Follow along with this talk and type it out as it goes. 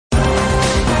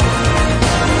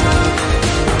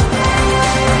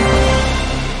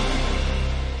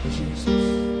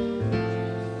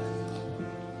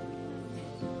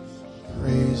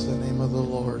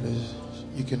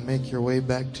make your way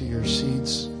back to your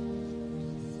seats.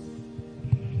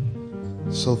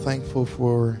 So thankful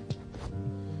for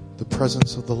the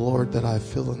presence of the Lord that I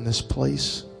feel in this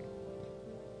place.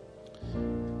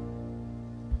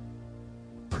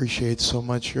 Appreciate so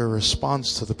much your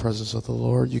response to the presence of the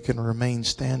Lord. You can remain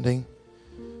standing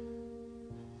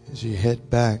as you head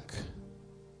back.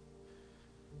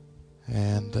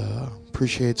 And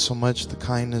appreciate so much the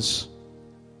kindness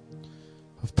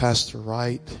of Pastor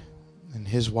Wright and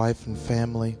his wife and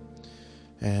family,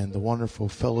 and the wonderful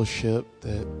fellowship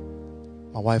that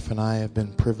my wife and I have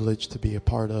been privileged to be a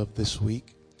part of this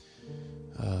week.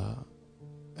 I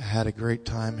had a great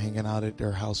time hanging out at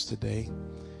their house today,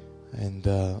 and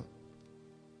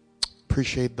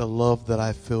appreciate the love that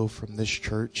I feel from this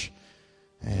church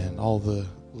and all the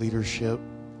leadership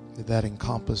that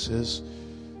encompasses.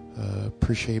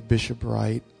 Appreciate Bishop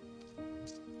Wright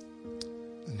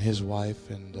and his wife,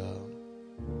 and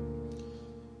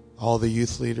all the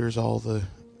youth leaders, all the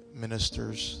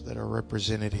ministers that are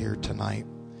represented here tonight.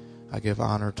 I give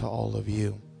honor to all of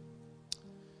you.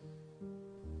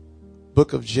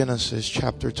 Book of Genesis,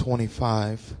 chapter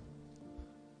 25.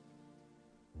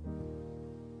 I'm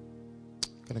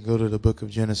going to go to the book of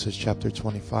Genesis, chapter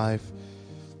 25.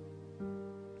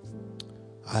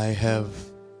 I have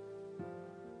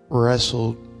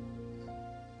wrestled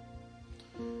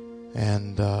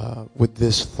and with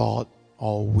this thought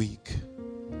all week.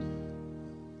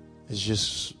 It's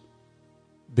just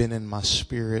been in my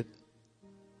spirit,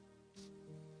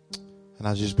 and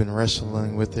I've just been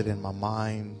wrestling with it in my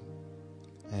mind.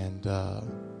 And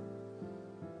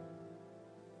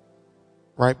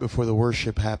right before the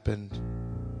worship happened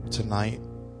tonight,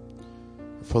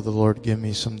 before the Lord gave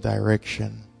me some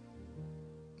direction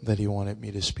that He wanted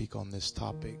me to speak on this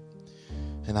topic,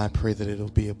 and I pray that it'll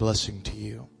be a blessing to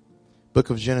you. Book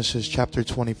of Genesis, chapter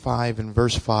 25 and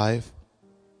verse 5.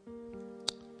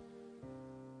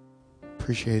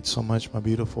 Appreciate so much my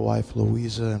beautiful wife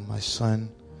Louisa and my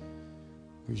son.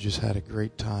 We've just had a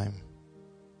great time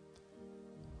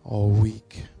all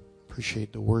week.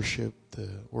 Appreciate the worship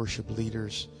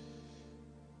leaders.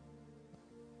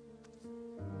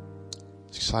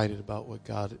 Excited about what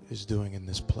God is doing in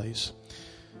this place.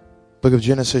 Book of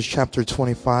Genesis, chapter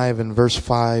 25 and verse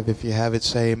 5. If you have it,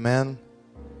 say amen.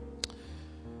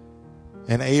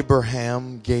 And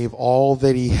Abraham gave all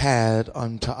that he had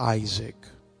unto Isaac.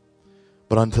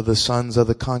 But unto the sons of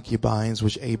the concubines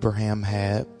which Abraham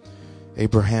had,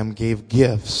 Abraham gave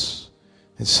gifts,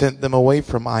 and sent them away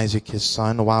from Isaac his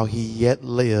son, while he yet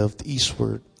lived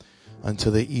eastward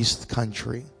unto the east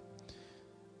country.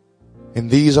 And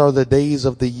these are the days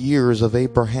of the years of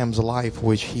Abraham's life,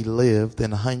 which he lived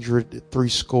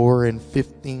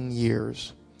 180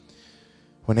 years.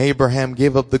 When Abraham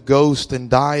gave up the ghost and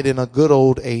died in a good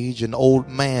old age, an old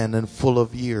man and full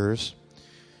of years,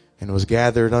 and was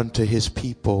gathered unto his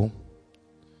people,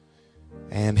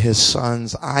 and his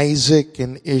sons Isaac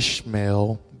and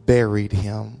Ishmael buried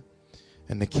him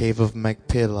in the cave of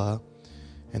Machpelah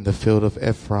in the field of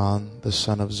Ephron, the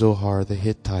son of Zohar the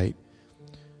Hittite,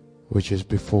 which is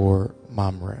before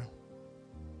Mamre.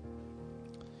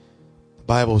 The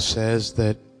Bible says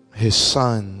that his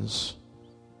sons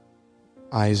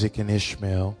Isaac and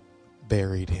Ishmael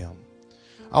buried him.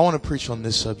 I want to preach on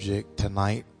this subject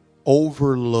tonight.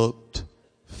 Overlooked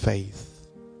faith.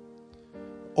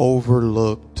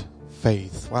 Overlooked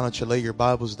faith. Why don't you lay your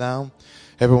Bibles down?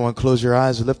 Everyone close your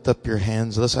eyes, lift up your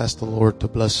hands. Let's ask the Lord to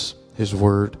bless His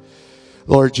word.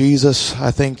 Lord Jesus,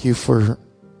 I thank you for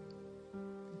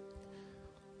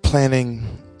planting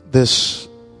this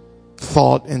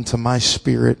thought into my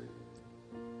spirit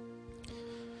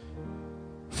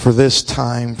for this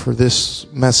time, for this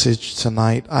message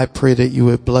tonight. I pray that you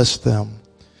would bless them.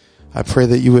 I pray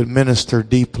that you would minister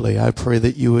deeply. I pray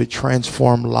that you would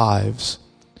transform lives.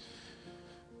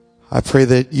 I pray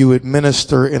that you would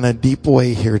minister in a deep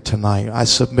way here tonight. I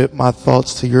submit my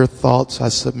thoughts to your thoughts. I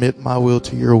submit my will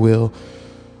to your will.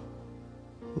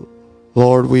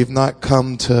 Lord, we've not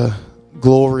come to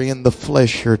glory in the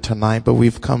flesh here tonight, but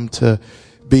we've come to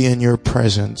be in your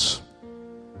presence.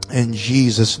 In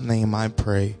Jesus' name I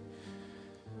pray.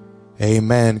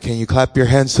 Amen. Can you clap your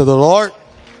hands to the Lord?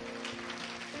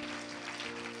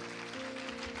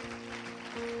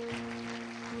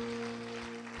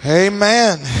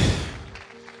 Amen.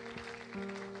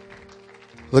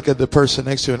 Look at the person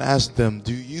next to you and ask them,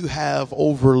 do you have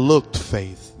overlooked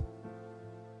faith?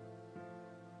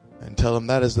 And tell them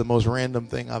that is the most random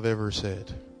thing I've ever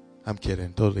said. I'm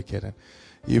kidding, totally kidding.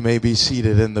 You may be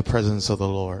seated in the presence of the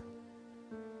Lord.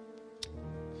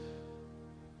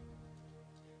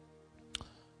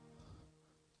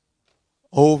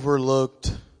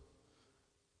 Overlooked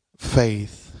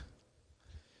faith.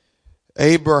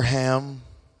 Abraham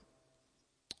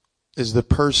is the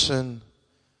person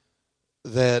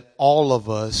that all of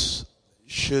us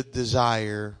should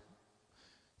desire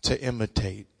to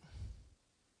imitate.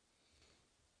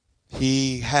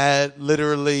 He had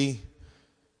literally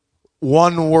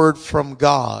one word from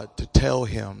God to tell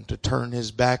him to turn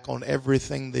his back on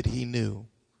everything that he knew.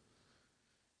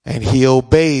 And he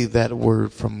obeyed that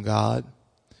word from God.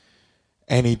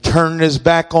 And he turned his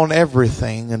back on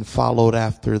everything and followed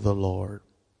after the Lord.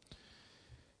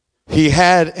 He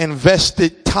had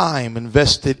invested time,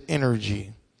 invested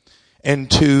energy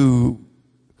into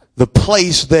the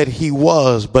place that he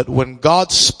was. But when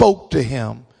God spoke to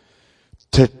him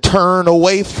to turn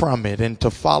away from it and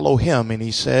to follow him, and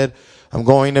he said, I'm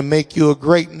going to make you a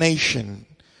great nation.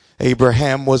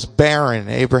 Abraham was barren.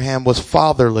 Abraham was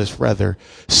fatherless, rather.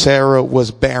 Sarah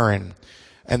was barren.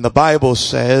 And the Bible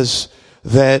says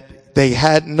that they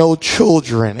had no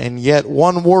children, and yet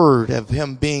one word of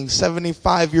him being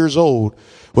 75 years old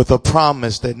with a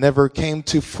promise that never came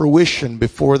to fruition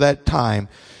before that time.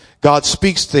 God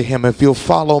speaks to him, if you'll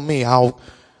follow me, I'll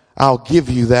give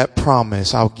you that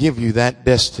promise. I'll give you that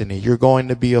destiny. You're going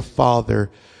to be a father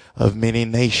of many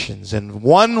nations. And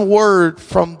one word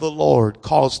from the Lord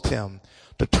caused him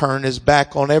to turn his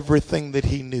back on everything that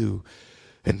he knew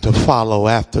and to follow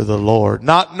after the Lord,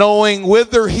 not knowing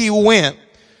whither he went,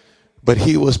 but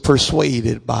he was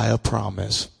persuaded by a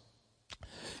promise.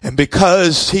 And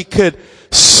because he could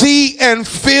see and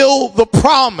feel the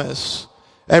promise,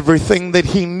 everything that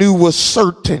he knew was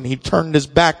certain, he turned his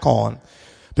back on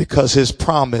because his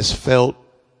promise felt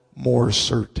more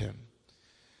certain.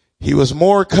 He was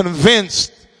more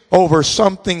convinced over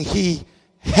something he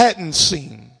hadn't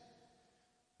seen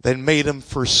that made him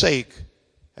forsake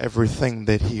everything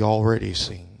that he already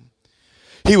seen.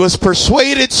 He was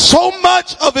persuaded so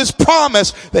much of his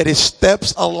promise that his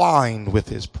steps aligned with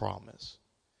his promise.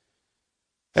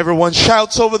 Everyone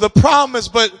shouts over the promise,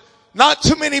 but not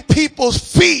too many people's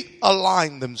feet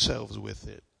align themselves with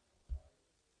it.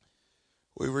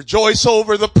 We rejoice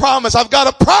over the promise. I've got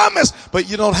a promise, but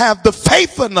you don't have the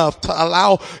faith enough to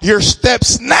allow your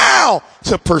steps now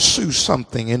to pursue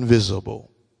something invisible.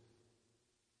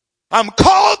 I'm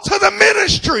called to the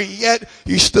ministry, yet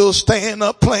you still staying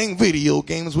up playing video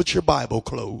games with your Bible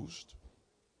closed.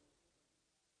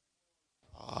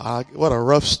 What a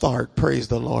rough start. Praise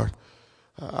the Lord.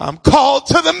 I'm called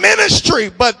to the ministry,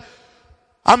 but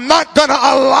I'm not going to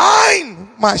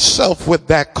align myself with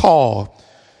that call.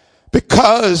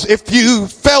 Because if you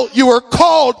felt you were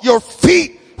called, your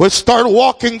feet would start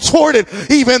walking toward it,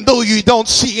 even though you don't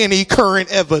see any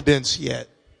current evidence yet.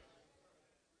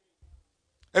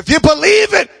 If you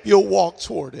believe it, you'll walk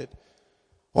toward it.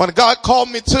 When God called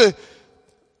me to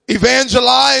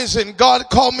evangelize and God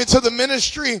called me to the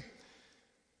ministry,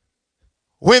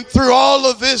 went through all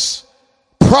of this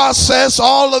process,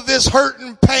 all of this hurt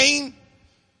and pain.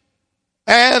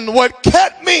 And what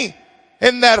kept me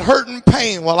in that hurt and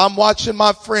pain while I'm watching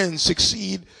my friends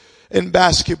succeed in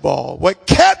basketball, what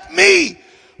kept me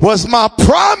was my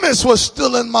promise was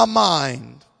still in my mind.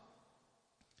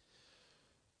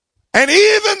 And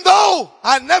even though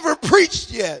I never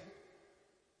preached yet,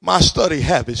 my study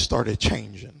habits started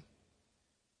changing.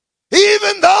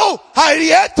 Even though I had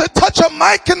yet to touch a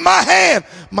mic in my hand,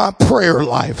 my prayer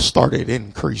life started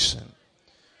increasing.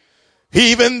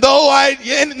 Even though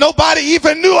nobody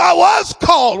even knew I was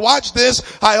called, watch this,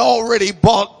 I already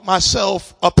bought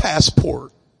myself a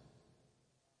passport.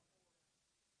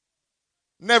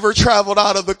 Never traveled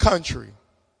out of the country.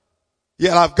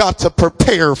 Yet I've got to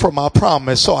prepare for my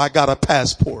promise, so I got a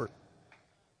passport.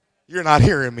 You're not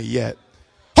hearing me yet.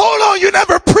 Hold on, you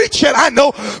never preach it, I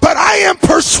know, but I am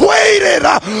persuaded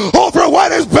over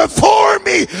what is before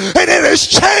me, and it has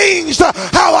changed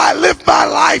how I live my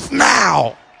life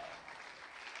now.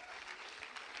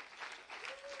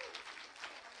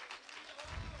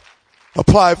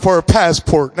 Applied for a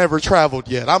passport, never traveled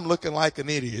yet. I'm looking like an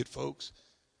idiot, folks.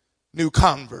 New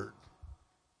convert.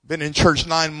 Been in church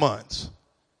 9 months.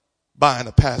 Buying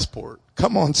a passport.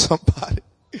 Come on, somebody.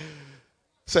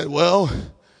 Said, well,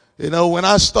 when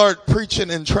I start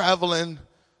preaching and traveling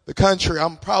the country,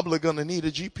 I'm probably going to need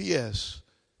a GPS.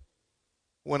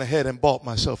 Went ahead and bought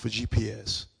myself a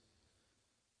GPS.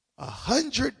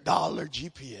 $100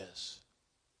 GPS.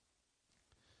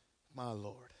 My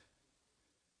Lord.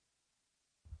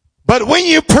 But when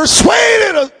you're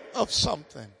persuaded of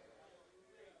something,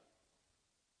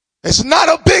 it's not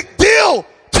a big deal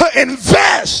to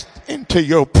invest into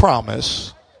your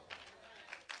promise.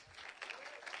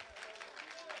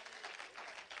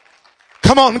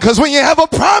 Come on, because when you have a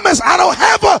promise, I don't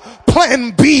have a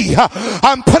plan B.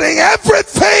 I'm putting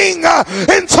everything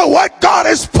into what God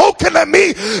has spoken to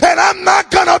me, and I'm not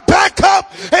going to back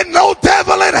up, and no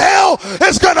devil in hell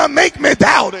is going to make me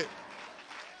doubt it.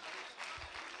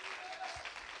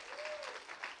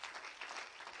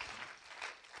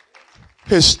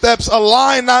 His steps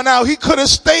align now. He could have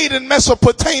stayed in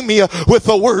Mesopotamia with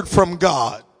a word from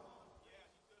God.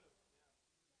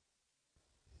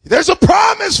 There's a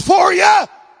promise for you.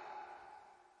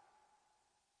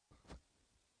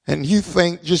 And you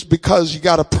think just because you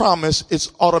got a promise,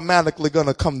 it's automatically going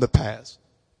to come to pass.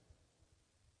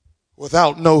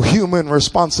 Without no human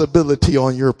responsibility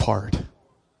on your part.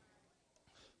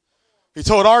 He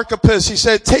told Archippus, he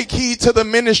said, take heed to the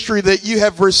ministry that you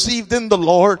have received in the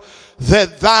Lord,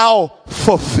 that thou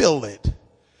fulfill it.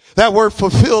 That word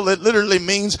fulfill, it literally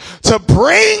means to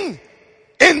bring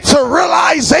into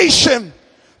realization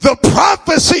the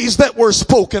prophecies that were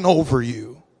spoken over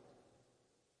you.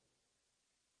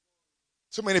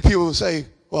 So many people will say,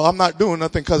 well, I'm not doing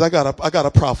nothing because I got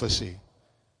a prophecy.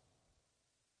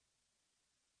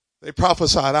 They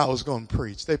prophesied I was going to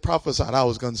preach. They prophesied I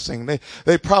was going to sing.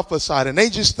 They prophesied and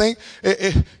they just think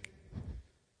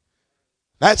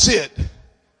that's it.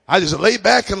 I just lay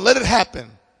back and let it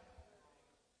happen.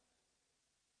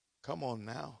 Come on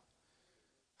now.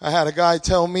 I had a guy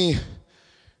tell me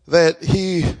that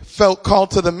he felt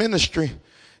called to the ministry.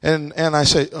 And I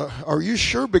said, are you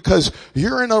sure? Because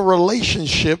you're in a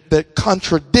relationship that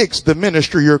contradicts the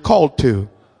ministry you're called to.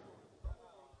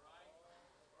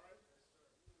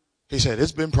 He said,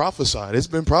 it's been prophesied. It's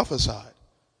been prophesied.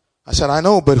 I said, I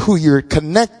know, but who you're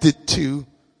connected to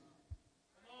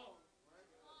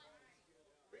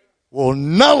will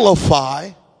nullify.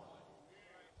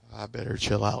 I better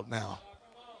chill out now.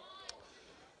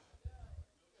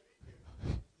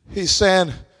 He's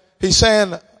saying,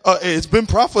 it's been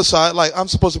prophesied. Like, I'm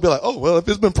supposed to be like, oh, well, if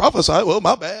it's been prophesied, well,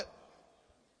 my bad.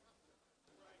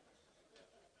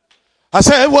 I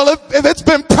said, well, if it's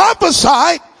been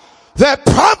prophesied, that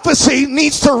prophecy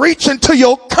needs to reach into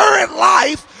your current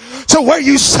life to where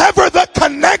you sever the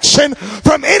connection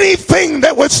from anything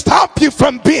that would stop you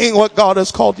from being what God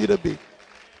has called you to be.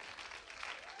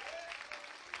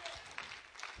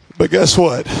 But guess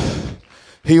what?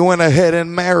 He went ahead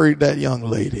and married that young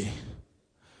lady.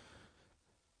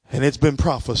 And it's been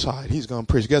prophesied he's going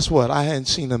to preach. Guess what? I hadn't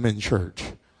seen him in church.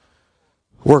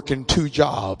 Working 2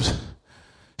 jobs.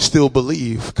 Still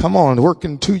believe. Come on,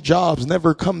 working 2 jobs,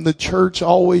 never come to church,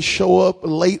 always show up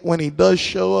late when he does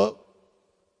show up.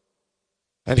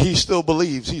 And he still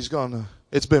believes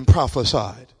it's been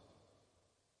prophesied.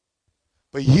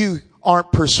 But you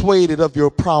aren't persuaded of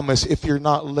your promise if you're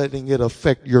not letting it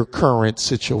affect your current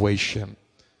situation.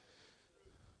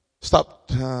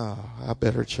 Stop. I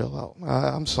better chill out.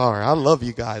 I'm sorry. I love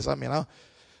you guys. I mean,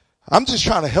 I'm just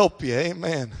trying to help you.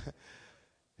 Amen.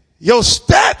 Your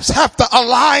steps have to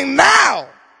align now.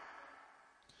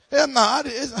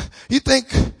 You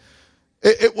think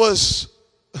it was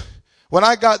when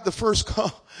I got the first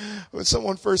call, when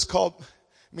someone first called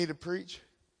me to preach,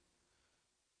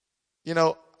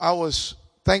 I was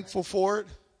thankful for it.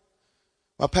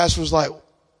 My pastor was like,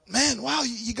 man, wow,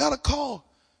 you got a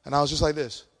call. And I was just like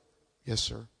this. Yes,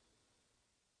 sir.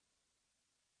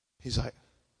 He's like,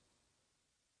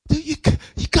 dude, you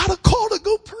got a call to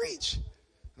go preach.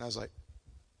 And I was like,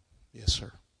 yes,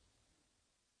 sir.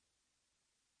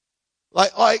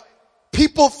 Like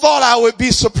people thought I would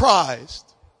be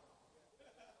surprised.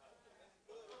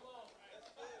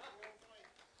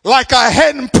 Like I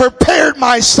hadn't prepared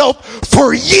myself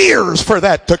for years for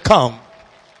that to come.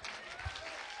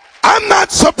 I'm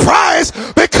not surprised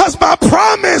because my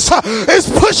promise is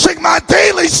pushing my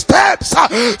daily steps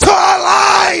to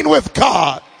align with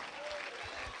God.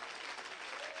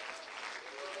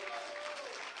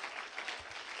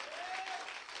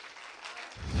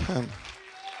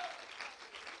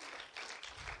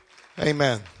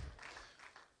 Amen.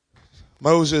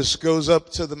 Moses goes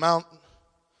up to the mountain.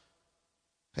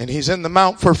 And he's in the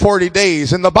mount for 40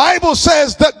 days. And the Bible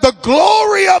says that the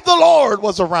glory of the Lord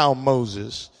was around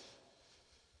Moses.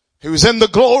 He was in the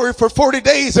glory for 40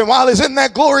 days. And while he's in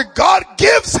that glory, God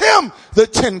gives him the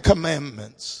 10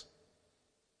 commandments.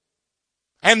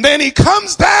 And then he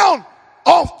comes down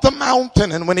off the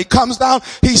mountain. And when he comes down,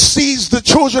 he sees the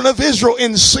children of Israel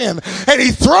in sin. And he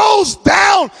throws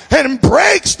down and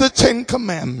breaks the 10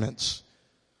 commandments.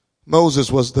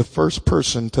 Moses was the first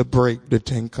person to break the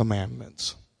 10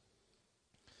 commandments.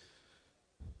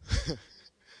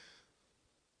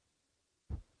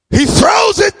 He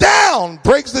throws it down. down,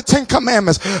 breaks the 10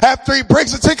 commandments. After he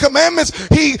breaks the 10 commandments,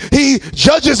 he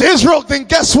judges Israel. Then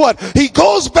guess what? He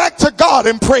goes back to God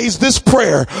and prays this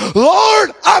prayer.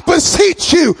 Lord, I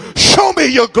beseech you, show me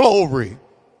your glory.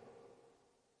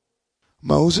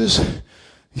 Moses,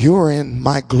 you're in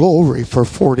my glory for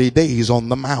 40 days on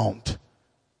the mount.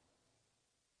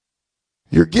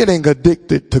 You're getting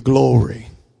addicted to glory.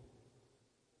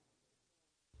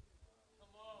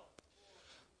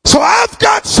 So I've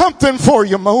got something for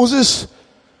you, Moses.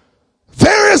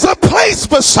 There is a place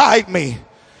beside me,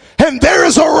 and there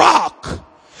is a rock.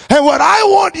 And what I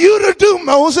want you to do,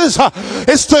 Moses,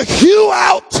 is to hew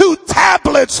out 2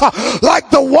 tablets like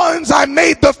the ones I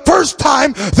made the first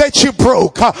time that you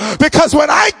broke. Because when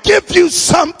I give you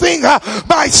something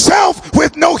myself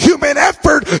with no human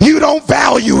effort, you don't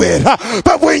value it.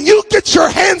 But when you get your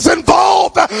hands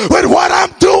involved with what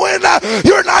I'm doing,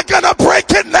 you're not going to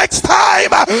break it next time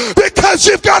because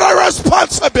you've got a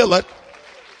responsibility.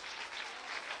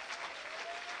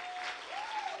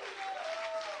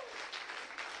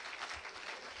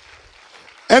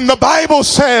 And the Bible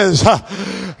says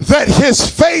that his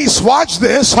face, watch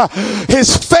this,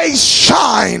 his face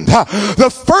shined.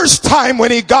 The first time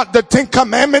when he got the 10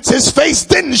 commandments, his face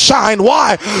didn't shine.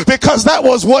 Why? Because that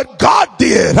was what God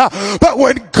did. But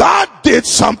when God did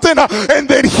something and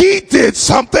then he did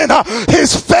something,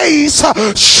 his face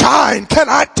shined. Can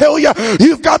I tell you,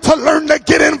 you've got to learn to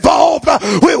get involved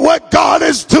with what God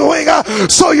is doing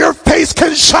so your face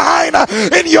can shine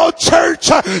in your church,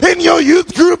 in your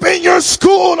youth group, in your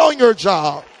school, on your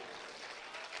job.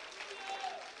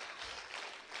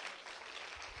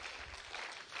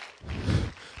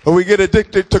 But we get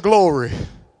addicted to glory.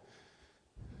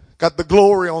 Got the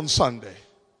glory on Sunday.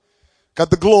 Got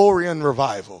the glory in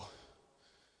revival.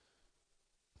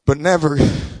 But never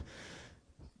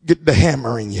get the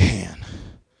hammer in your hand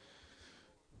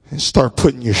and start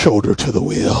putting your shoulder to the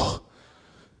wheel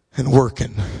and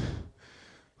working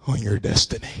on your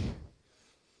destiny.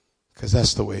 Because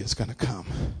that's the way it's going to come.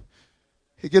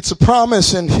 He gets a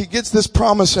promise, and he gets this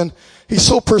promise, and he's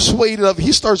so persuaded of it,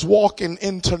 he starts walking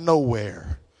into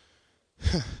nowhere.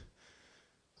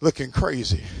 Looking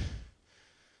crazy.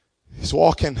 He's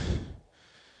walking,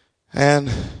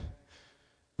 and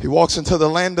he walks into the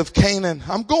land of Canaan.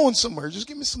 I'm going somewhere. Just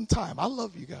give me some time. I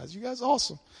love you guys. You guys are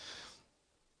awesome.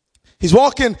 He's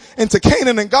walking into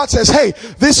Canaan, and God says, hey,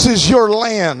 this is your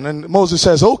land. And Moses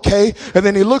says, okay. And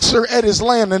then he looks at his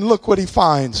land, and look what he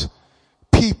finds.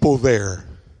 People there.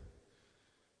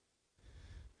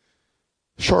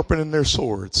 Sharpening their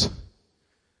swords.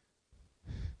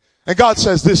 And God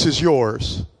says, this is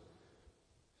yours.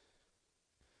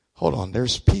 Hold on.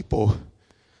 There's people.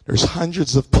 There's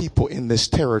hundreds of people in this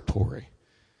territory.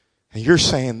 And you're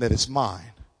saying that it's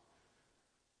mine.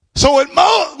 So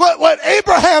what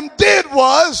Abraham did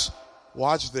was,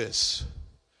 watch this.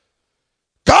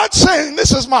 God's saying,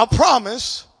 this is my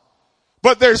promise,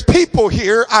 but there's people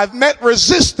here. I've met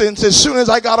resistance as soon as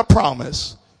I got a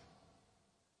promise.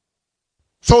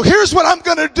 So here's what I'm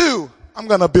going to do. I'm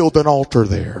going to build an altar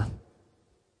there.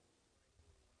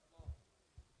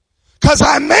 Because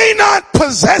I may not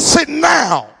possess it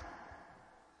now,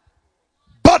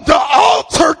 but the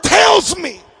altar tells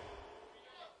me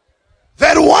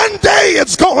that one day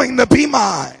it's going to be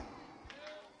mine.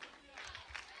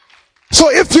 So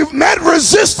if you've met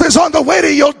resistance on the way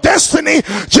to your destiny,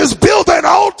 just build an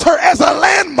altar as a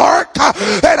landmark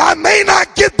that I may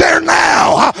not get there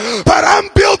now, but I'm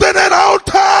building an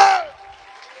altar.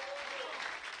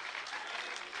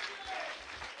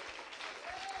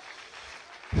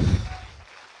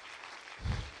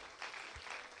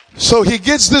 So he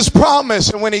gets this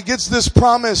promise, and when he gets this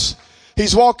promise,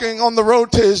 he's walking on the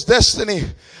road to his destiny.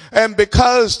 And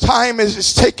because time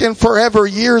is taking forever,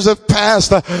 years have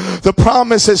passed, the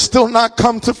promise has still not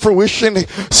come to fruition.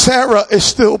 Sarah is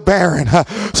still barren.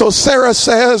 So Sarah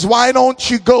says, why don't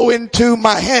you go into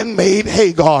my handmaid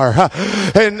Hagar?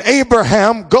 And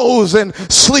Abraham goes and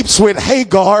sleeps with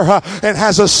Hagar and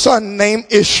has a son named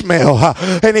Ishmael.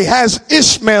 And he has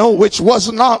Ishmael, which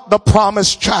was not the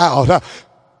promised child.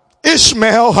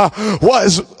 Ishmael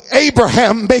was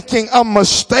Abraham making a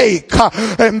mistake,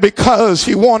 and because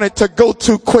he wanted to go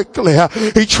too quickly,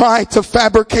 he tried to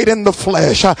fabricate in the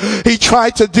flesh. He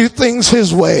tried to do things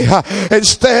his way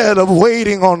instead of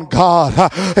waiting on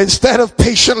God, instead of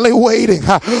patiently waiting.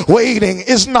 Waiting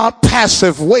is not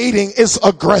passive. Waiting is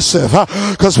aggressive,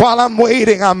 because while I'm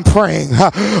waiting, I'm praying.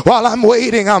 While I'm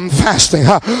waiting, I'm fasting.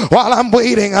 While I'm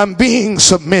waiting, I'm being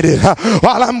submitted.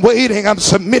 While I'm waiting, I'm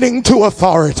submitting to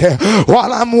authority.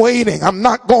 While I'm waiting, I'm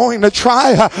not going going to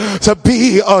try to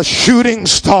be a shooting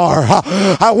star.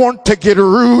 I want to get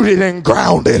rooted and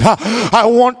grounded. I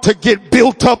want to get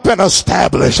built up and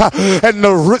established. And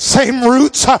the same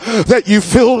roots that you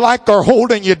feel like are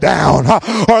holding you down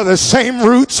are the same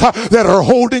roots that are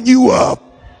holding you up.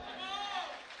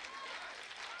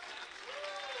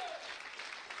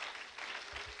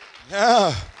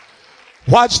 Yeah.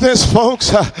 Watch this,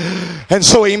 folks. And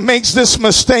so he makes this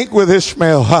mistake with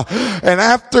Ishmael. And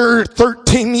after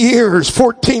 13 years,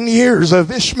 14 years of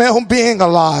Ishmael being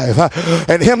alive,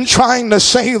 and him trying to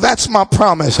say, that's my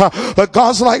promise. But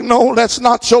God's like, no, that's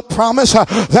not your promise.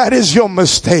 That is your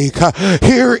mistake.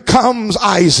 Here comes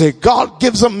Isaac. God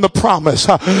gives him the promise.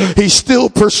 He still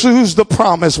pursues the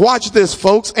promise. Watch this,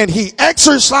 folks. And he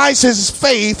exercises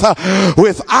faith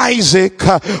with Isaac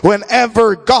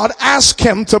whenever God asked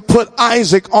him to put Isaac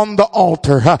on the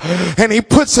altar, and he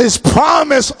puts his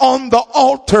promise on the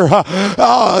altar.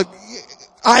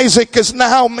 Isaac is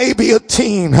now maybe a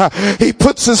teen. He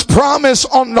puts his promise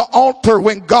on the altar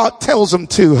when God tells him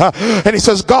to. And he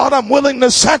says, God, I'm willing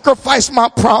to sacrifice my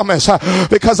promise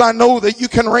because I know that you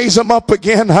can raise him up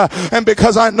again, and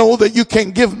because I know that you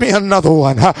can give me another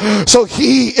one. So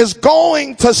he is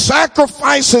going to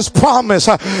sacrifice his promise,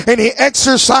 and he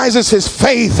exercises his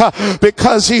faith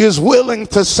because he is willing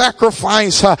to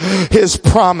sacrifice his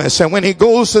promise. And when he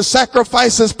goes to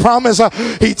sacrifice his promise,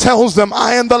 he tells them,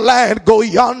 I and the lad go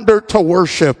yonder to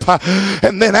worship.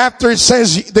 And then after it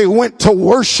says they went to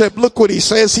worship, look what he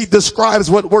says. He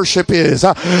describes what worship is.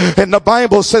 And the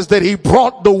Bible says that he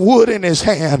brought the wood in his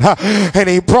hand, and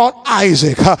he brought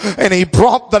Isaac, and he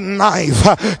brought the knife.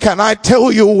 Can I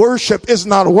tell you, worship is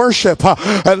not worship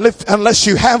unless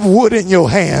you have wood in your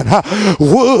hand.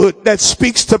 Wood that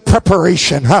speaks to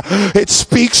preparation. It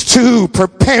speaks to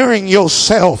preparing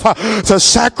yourself to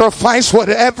sacrifice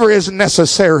whatever is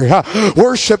necessary.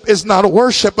 Worship is not worship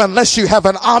unless you have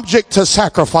an object to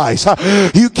sacrifice.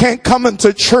 You can't come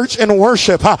into church and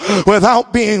worship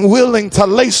without being willing to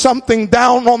lay something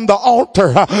down on the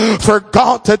altar for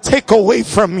God to take away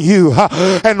from you.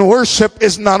 And worship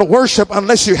is not worship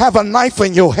unless you have a knife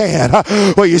in your hand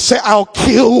where you say, I'll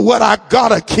kill what I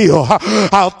gotta kill.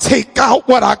 I'll take out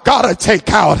what I gotta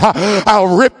take out.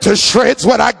 I'll rip to shreds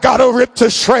what I gotta rip to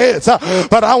shreds.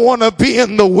 But I want to be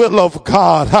in the will of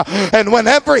God. And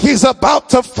whenever he's about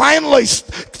to finally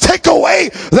take away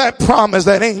that promise,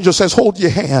 that angel says, hold your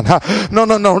hand. No,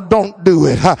 don't do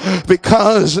it.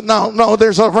 Because no,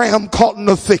 there's a ram caught in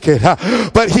the thicket.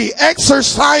 But he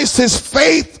exercised his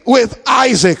faith with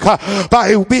Isaac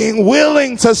by being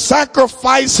willing to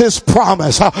sacrifice his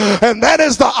promise. And that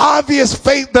is the obvious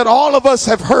faith that all of us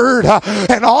have heard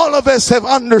and all of us have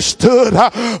understood.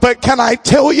 But can I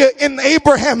tell you, in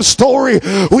Abraham's story,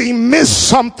 we missed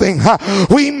something.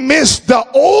 We missed the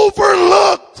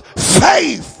overlooked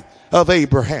faith of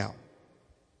Abraham.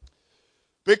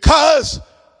 Because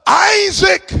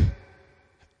Isaac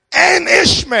and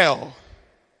Ishmael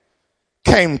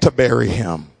came to bury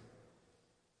him.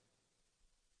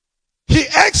 He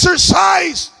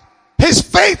exercised his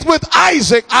faith with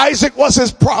Isaac. Isaac was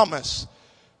his promise.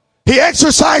 He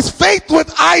exercised faith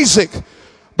with Isaac,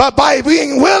 but by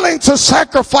being willing to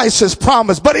sacrifice his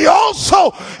promise. But he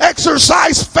also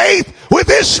exercised faith with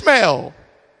Ishmael.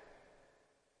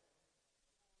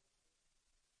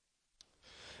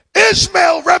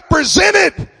 Ishmael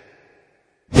represented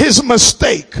his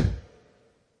mistake.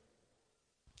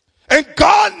 And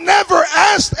God never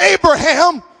asked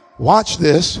Abraham, watch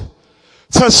this,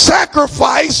 to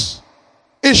sacrifice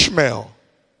Ishmael.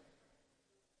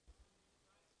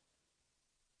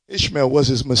 Ishmael was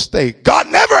his mistake. God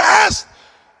never asked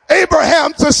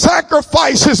Abraham to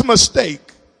sacrifice his mistake.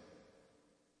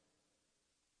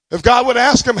 If God would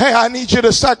ask him, hey, I need you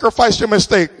to sacrifice your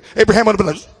mistake, Abraham would have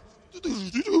been like,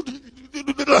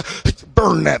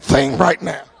 burn that thing right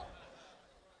now.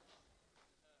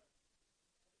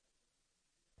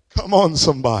 Come on,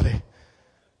 somebody.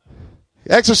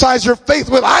 Exercise your faith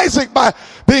with Isaac by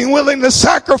being willing to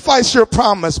sacrifice your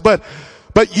promise. But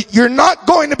you're not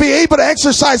going to be able to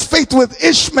exercise faith with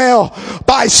Ishmael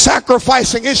by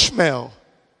sacrificing Ishmael.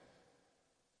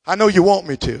 I know you want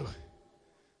me to.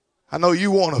 I know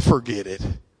you want to forget it.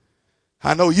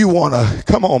 I know you want to,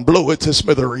 come on, blow it to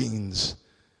smithereens.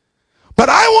 But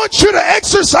I want you to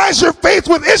exercise your faith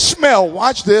with Ishmael.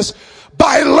 Watch this.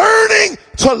 By learning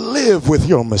to live with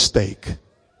your mistake.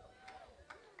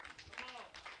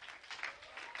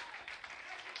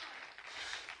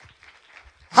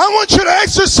 I want you to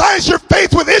exercise your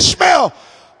faith with Ishmael,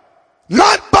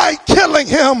 not by killing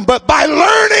him, but by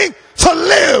learning to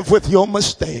live with your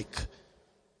mistake.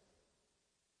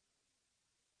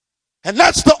 And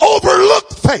that's the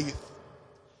overlooked faith.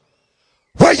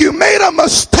 where you made a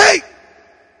mistake,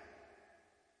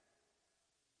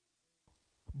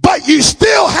 but you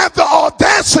still have the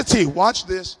audacity, watch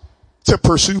this, to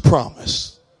pursue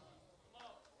promise.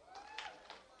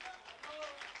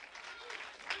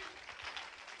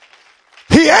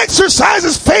 He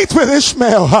exercises faith with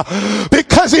Ishmael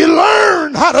because he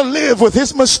learned how to live with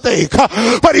his mistake,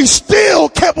 but he still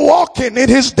kept walking in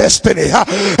his destiny.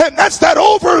 And that's that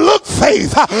overlooked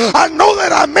faith. I know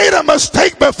that I made a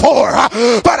mistake before,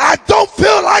 but I don't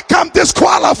feel like I'm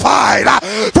disqualified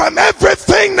from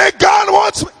everything that God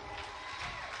wants me.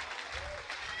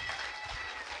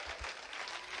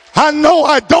 I know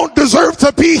I don't deserve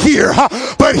to be here,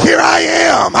 but here I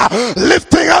am,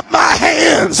 lifting up my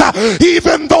hands.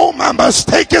 Even though my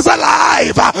mistake is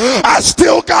alive, I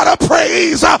still got a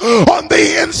praise on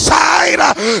the inside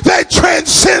that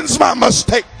transcends my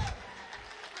mistake.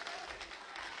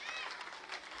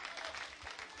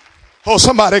 Oh,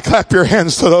 somebody clap your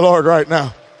hands to the Lord right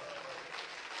now.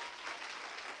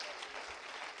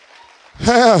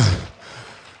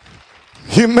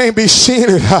 You may be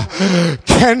seated.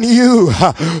 Can you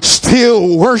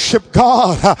still worship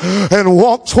God and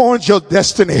walk towards your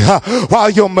destiny while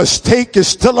your mistake is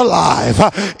still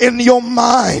alive in your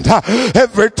mind?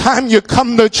 Every time you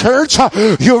come to church,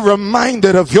 you're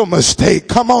reminded of your mistake.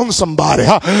 Come on, somebody.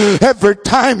 Every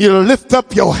time you lift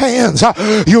up your hands,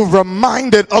 you're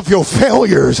reminded of your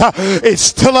failures. It's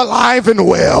still alive and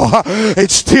well.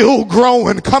 It's still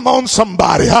growing. Come on,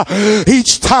 somebody.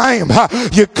 Each time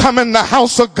you come in the house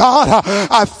of God,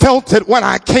 I felt it when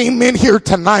I came in here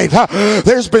tonight.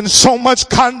 There's been so much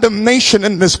condemnation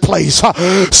in this place.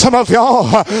 Some of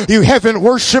y'all, you haven't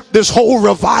worshiped this whole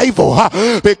revival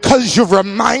because you're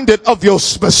reminded of your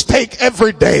mistake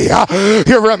every day.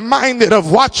 You're reminded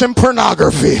of watching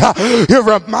pornography. You're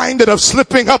reminded of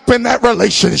slipping up in that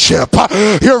relationship.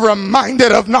 You're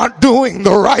reminded of not doing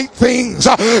the right things.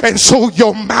 And so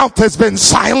your mouth has been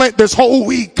silent this whole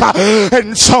week.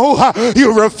 And so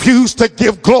you refuse to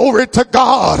give glory to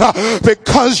God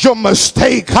because your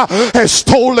mistake has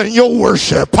stolen your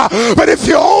worship. But if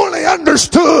you only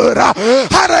understood how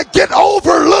to get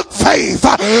overlooked faith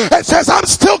that says, I'm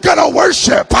still gonna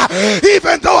worship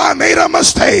even though I made a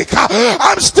mistake.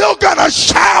 I'm still gonna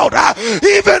shout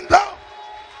even though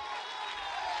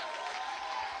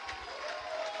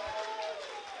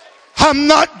I'm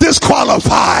not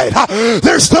disqualified.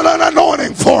 There's still an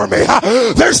anointing for me.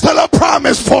 There's still a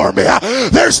promise for me.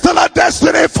 There's still a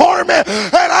destiny for me.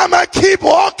 And I'm going to keep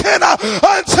walking until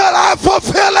I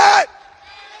fulfill it.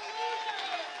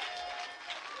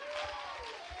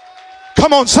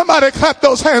 Come on, somebody clap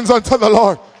those hands unto the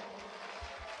Lord.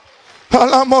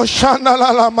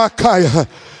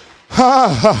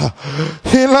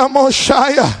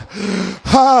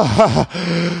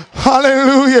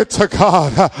 Hallelujah to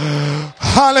God.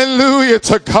 Hallelujah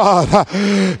to God.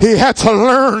 He had to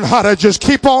learn how to just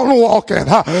keep on walking.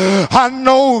 I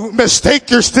know mistake,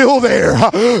 you're still there,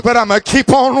 but I'm going to keep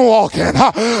on walking.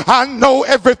 I know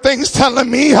everything's telling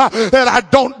me that I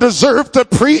don't deserve to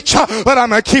preach, but I'm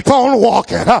going to keep on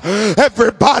walking.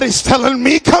 Everybody's telling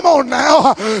me, come on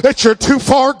now, that you're too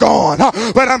far gone,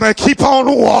 but I'm going to keep on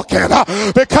walking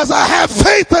because I have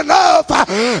faith enough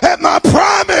that my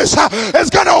promise is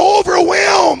going to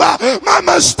overwhelm my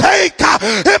mistake.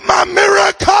 If my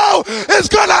miracle is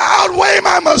going to outweigh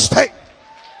my mistake.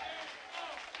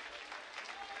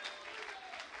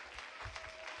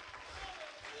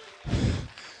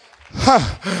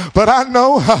 But I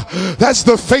know that's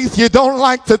the faith you don't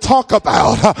like to talk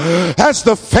about. That's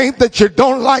the faith that you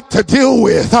don't like to deal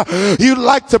with. You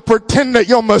like to pretend that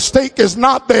your mistake is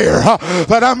not there.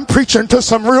 But I'm preaching to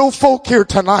some real folk here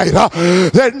tonight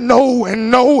that know and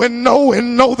know and know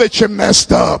and know that you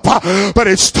messed up. But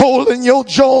it's stolen your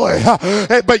joy.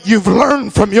 But you've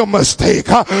learned from your mistake.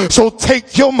 So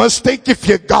take your mistake if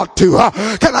you got to.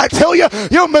 Can I tell you,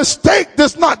 your mistake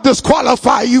does not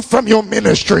disqualify you from your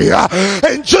ministry.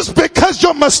 And just because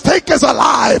your mistake is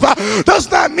alive does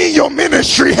not mean your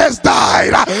ministry has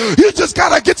died. You just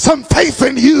got to get some faith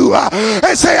in you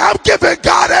and say, I'm giving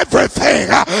God everything.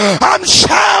 I'm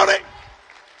shouting.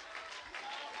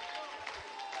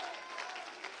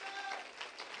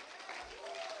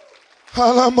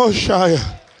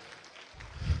 Hallelujah.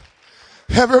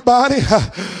 Everybody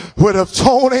would have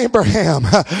told Abraham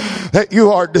that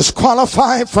you are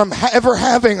disqualified from ever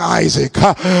having Isaac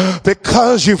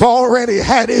because you've already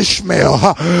had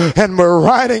Ishmael and we're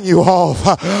writing you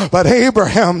off. But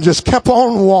Abraham just kept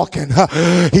on walking.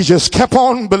 He just kept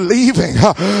on believing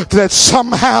that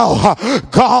somehow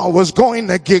God was going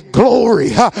to get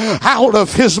glory out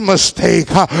of his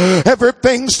mistake.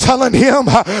 Everything's telling him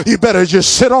you better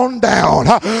just sit on down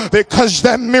because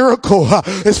that miracle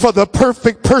is for the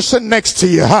perfect person next to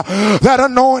you. That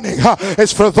anointing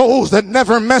is for those that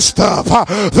never messed up,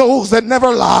 those that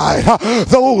never lied,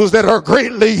 those that are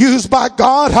greatly used by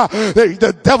God.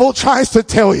 The devil tries to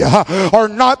tell you are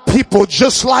not people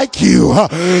just like you.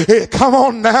 Come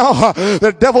on now.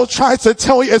 The devil tries to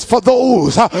tell you it's for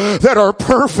those that are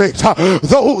perfect,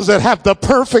 those that have the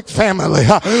perfect family,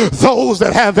 those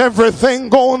that have everything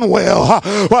going well.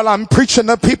 Well, I'm preaching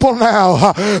to people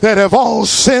now that have all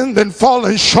sinned and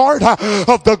fallen short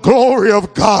of the glory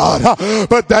of God,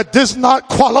 but that does not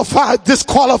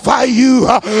disqualify you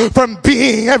from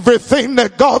being everything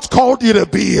that God's called you to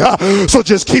be. So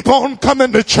just keep on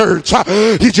coming to church.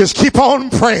 You just keep on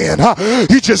praying.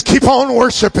 You just keep on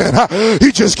worshiping.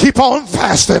 You just keep on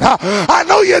fasting. I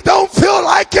know you don't feel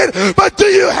like it, but do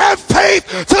you have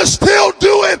faith to still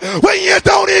do it when you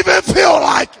don't even feel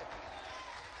like it?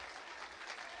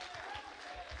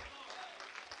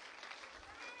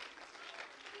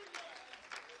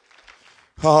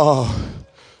 Oh,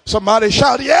 somebody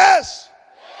shout yes.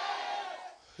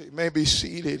 He may be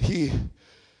seated. He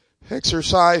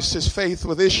exercised his faith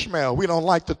with Ishmael. We don't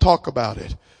like to talk about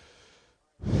it.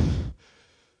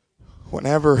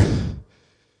 Whenever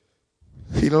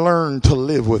he learned to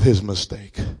live with his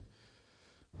mistake,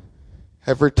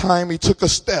 every time he took a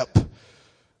step,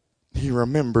 he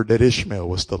remembered that Ishmael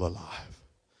was still alive.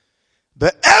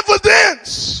 The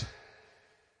evidence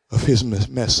of his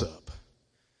mess up.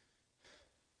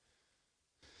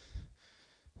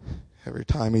 Every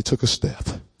time he took a step,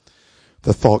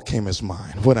 the thought came his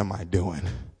mind, what am I doing?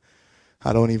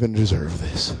 I don't even deserve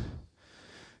this.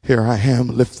 Here I am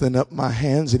lifting up my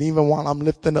hands, and even while I'm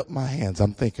lifting up my hands,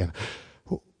 I'm thinking,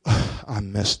 I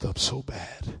messed up so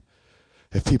bad.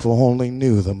 If people only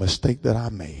knew the mistake that I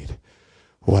made,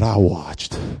 what I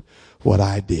watched, what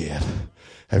I did,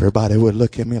 everybody would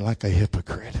look at me like a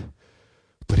hypocrite.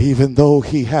 But even though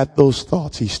he had those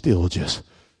thoughts, he still just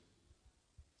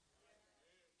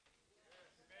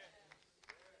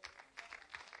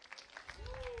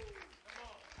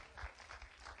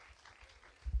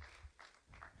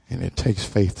and it takes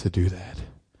faith to do that.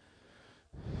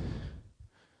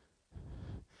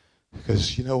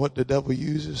 Because you know what the devil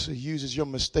uses? He uses your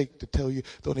mistake to tell you,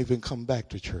 don't even come back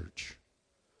to church.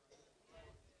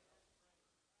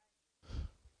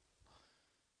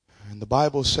 And the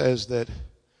Bible says that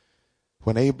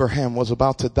when Abraham was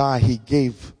about to die, he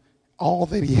gave all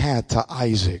that he had to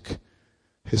Isaac,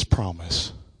 his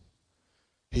promise.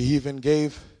 He even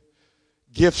gave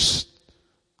gifts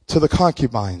to the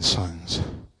concubine sons.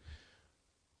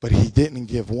 But he didn't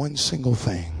give one single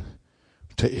thing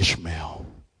to Ishmael.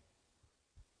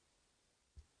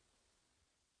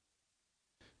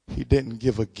 He didn't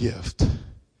give a gift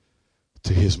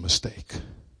to his mistake.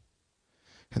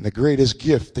 And the greatest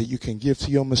gift that you can give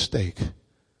to your mistake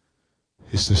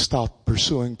is to stop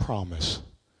pursuing promise,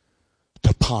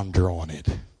 to ponder on it.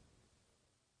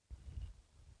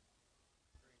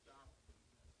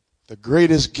 The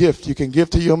greatest gift you can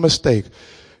give to your mistake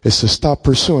is to stop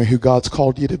pursuing who God's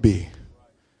called you to be,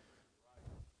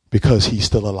 because he's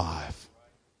still alive.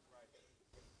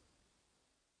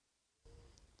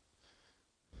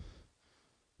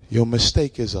 Your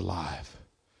mistake is alive.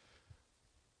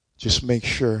 Just make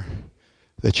sure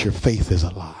that your faith is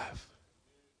alive.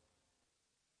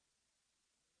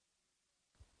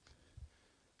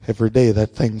 Every day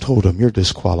that thing told him, you're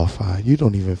disqualified. You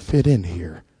don't even fit in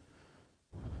here.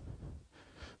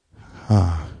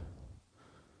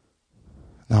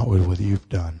 Not with what you've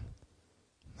done.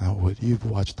 Not what you've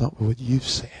watched. Not what you've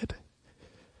said.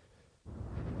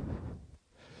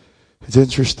 It's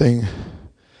interesting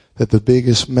that the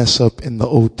biggest mess up in the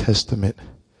Old Testament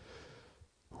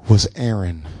was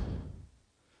Aaron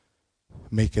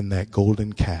making that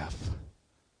golden calf.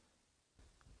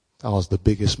 That was the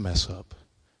biggest mess up.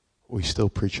 We still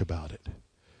preach about it.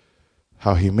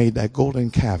 How he made that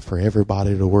golden calf for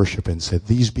everybody to worship and said,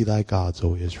 these be thy gods,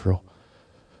 O Israel.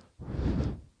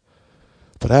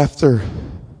 But after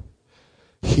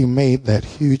he made that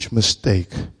huge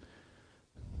mistake,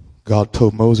 God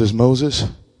told Moses,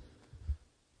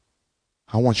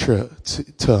 I want you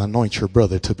to anoint your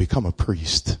brother to become a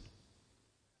priest.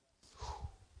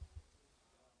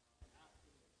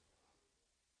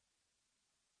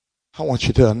 I want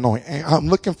you to anoint. I'm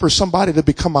looking for somebody to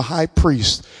become a high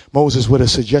priest. Moses would have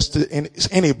suggested it's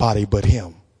anybody but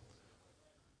him.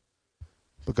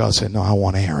 But God said, no, I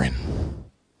want Aaron.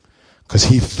 Because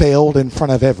he failed in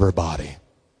front of everybody.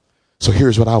 So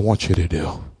here's what I want you to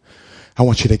do. I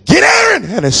want you to get Aaron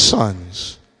and his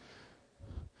sons.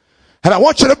 And I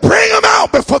want you to bring them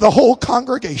out before the whole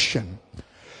congregation.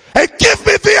 And give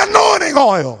me the anointing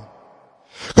oil.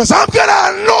 Because I'm going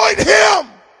to anoint him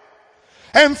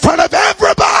in front of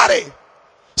everybody.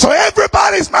 So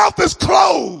everybody's mouth is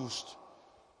closed.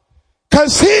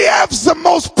 Because he has the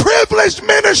most privileged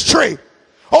ministry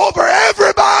over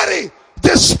everybody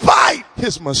despite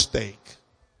his mistake.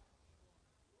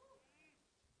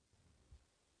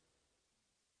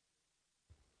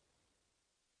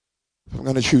 If I'm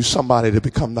going to choose somebody to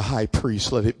become the high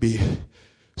priest, let it be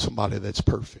somebody that's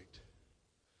perfect.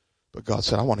 But God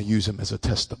said, I want to use him as a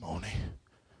testimony.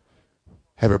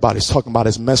 Everybody's talking about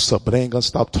his mess up, but they ain't going to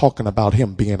stop talking about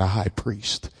him being a high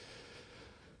priest.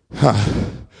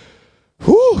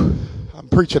 Whew. I'm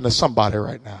preaching to somebody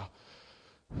right now.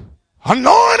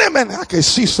 Anoint him, and I can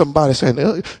see somebody saying,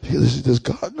 does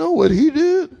God know what he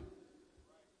did?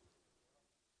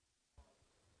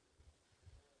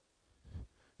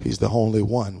 He's the only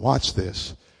one, watch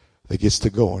this, that gets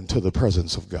to go into the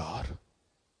presence of God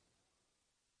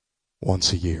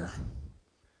once a year.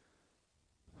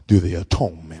 Do the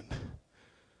atonement.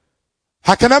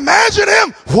 I can imagine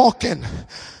him walking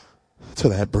to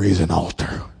that brazen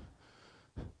altar.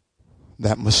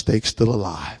 That mistake's still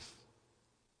alive.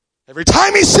 Every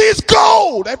time he sees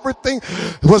gold, everything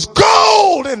was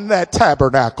gold in that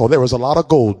tabernacle. There was a lot of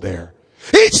gold there.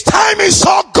 Each time he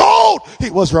saw gold, he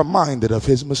was reminded of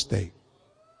his mistake.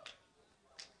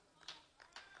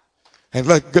 And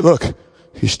look,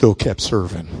 he still kept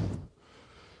serving.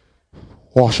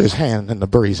 Wash his hand in the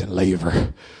brazen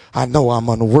laver. I know I'm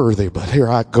unworthy, but here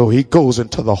I go. He goes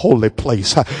into the holy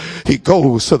place. He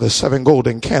goes to the 7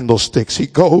 golden candlesticks. He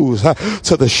goes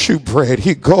to the shewbread.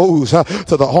 He goes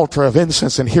to the altar of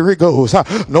incense. And here he goes.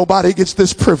 Nobody gets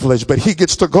this privilege, but he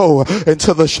gets to go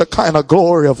into the Shekinah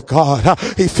glory of God.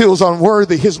 He feels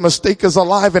unworthy. His mistake is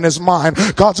alive in his mind.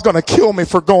 God's going to kill me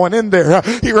for going in there.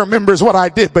 He remembers what I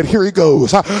did, but here he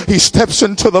goes. He steps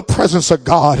into the presence of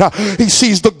God. He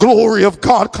sees the glory of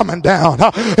God coming down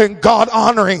and God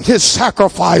honoring his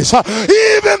sacrifice.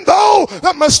 Even though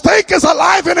the mistake is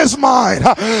alive in his mind,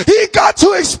 he got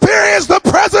to experience the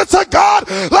presence of God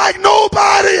like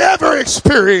nobody ever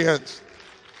experienced.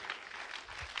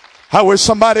 I wish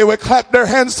somebody would clap their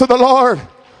hands to the Lord.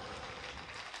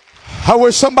 I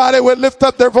wish somebody would lift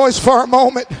up their voice for a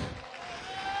moment.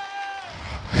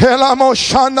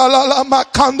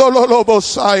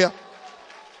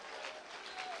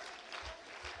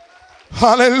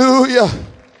 Hallelujah.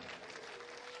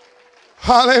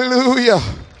 Hallelujah.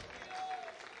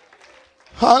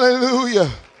 Hallelujah.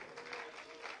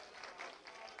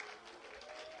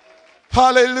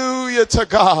 Hallelujah to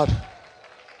God.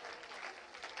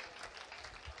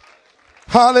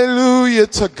 Hallelujah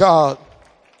to God.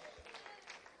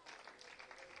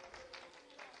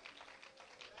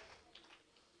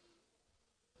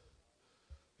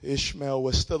 Ishmael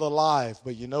was still alive,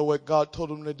 but you know what God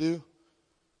told him to do?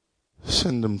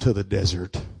 Send him to the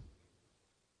desert.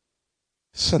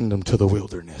 Send him to the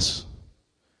wilderness.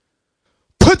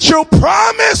 Put your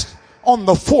promise on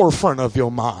the forefront of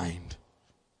your mind.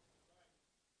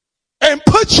 And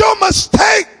put your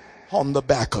mistake on the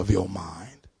back of your mind.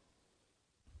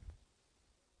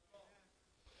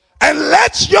 And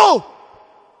let your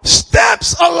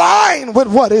steps align with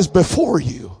what is before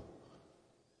you.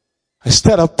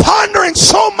 Instead of pondering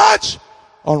so much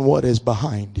on what is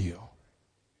behind you.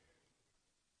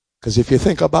 Because if you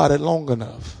think about it long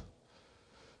enough,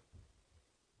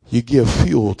 you give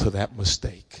fuel to that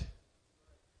mistake.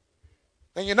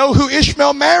 And you know who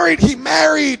Ishmael married? He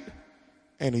married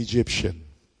an Egyptian.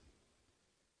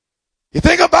 You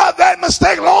think about that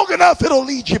mistake long enough, it'll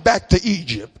lead you back to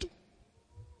Egypt.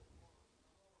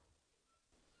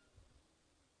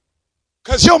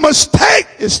 Because your mistake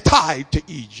is tied to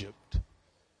Egypt.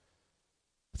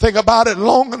 Think about it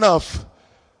long enough,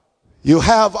 you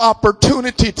have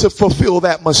opportunity to fulfill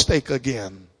that mistake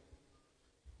again.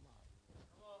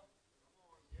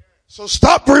 So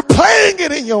stop replaying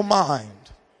it in your mind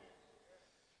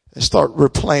and start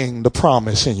replaying the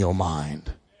promise in your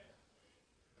mind.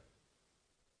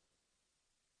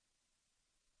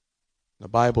 The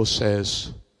Bible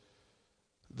says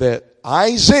that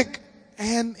Isaac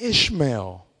and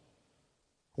Ishmael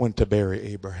went to bury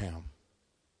Abraham.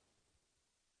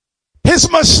 His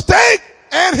mistake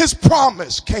and his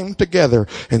promise came together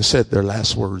and said their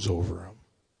last words over him.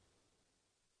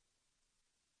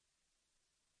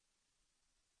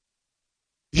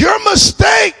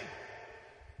 mistake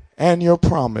and your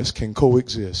promise can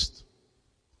coexist.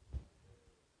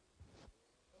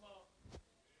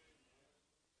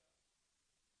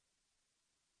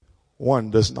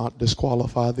 One does not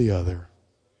disqualify the other.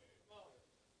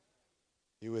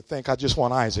 You would think, I just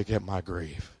want Isaac at my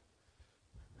grave.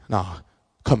 Nah,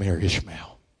 come here,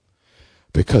 Ishmael.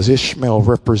 Because Ishmael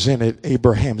represented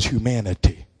Abraham's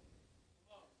humanity.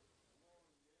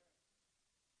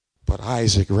 But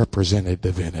Isaac represented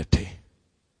divinity.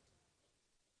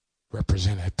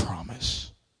 Represented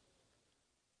promise.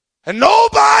 And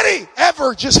nobody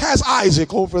ever just has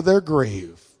Isaac over their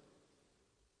grave.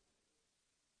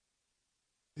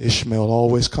 Ishmael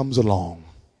always comes along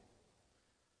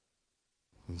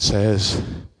and says,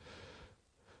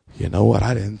 you know what,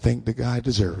 I didn't think the guy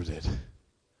deserved it.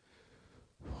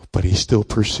 But he still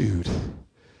pursued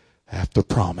after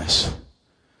promise.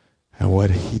 And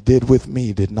what he did with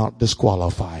me did not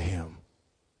disqualify him.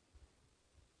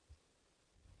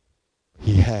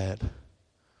 He had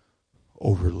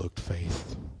overlooked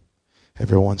faith.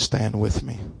 Everyone stand with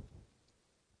me.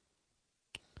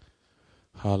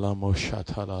 I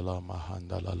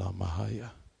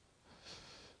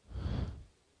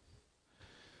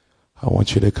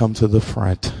want you to come to the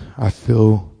front. I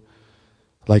feel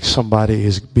like somebody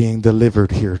is being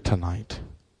delivered here tonight.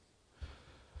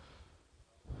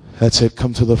 That's it.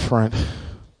 Come to the front.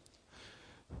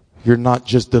 You're not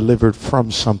just delivered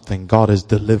from something. God is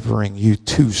delivering you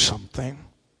to something.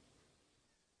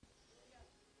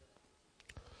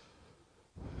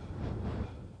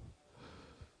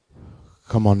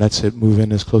 Come on, that's it. Move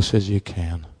in as close as you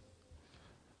can.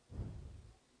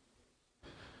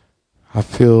 I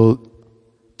feel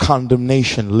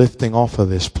condemnation lifting off of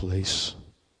this place.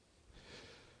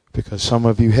 Because some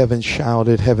of you haven't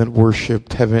shouted, haven't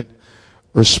worshiped, haven't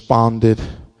responded.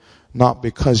 Not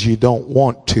because you don't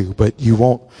want to, but you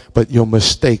won't, but your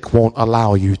mistake won't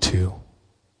allow you to.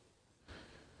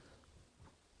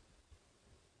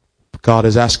 God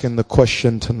is asking the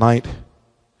question tonight.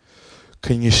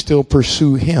 Can you still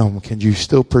pursue Him? Can you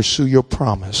still pursue your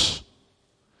promise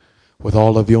with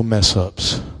all of your mess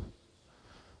ups,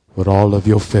 with all of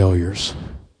your failures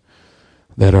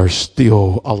that are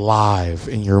still alive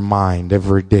in your mind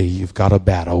every day? You've got to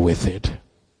battle with it.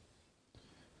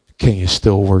 Can you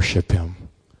still worship Him?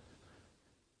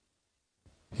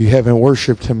 You haven't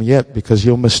worshiped Him yet because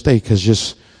your mistake has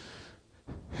just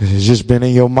been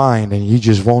in your mind, and you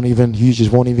just won't even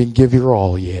give your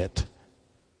all yet.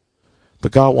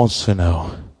 But God wants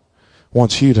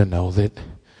you to know that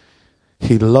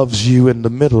He loves you in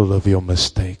the middle of your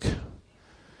mistake.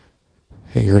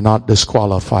 And you're not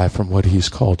disqualified from what He's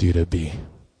called you to be.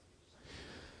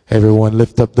 Everyone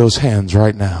lift up those hands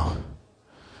right now.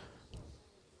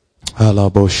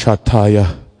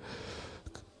 Alaboshataya.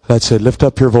 That's it. Lift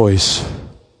up your voice.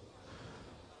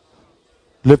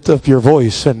 Lift up your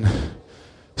voice and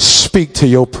speak to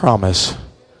your promise.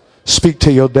 Speak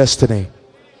to your destiny.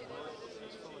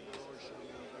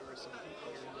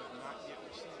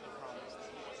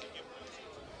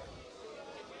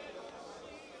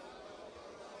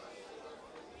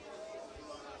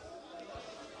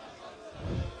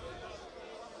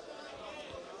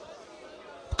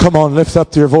 Come on, lift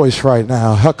up your voice right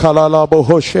now. Come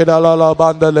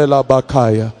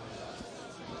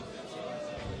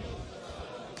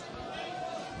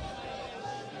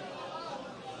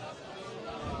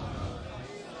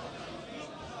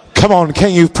on,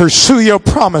 can you pursue your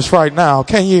promise right now?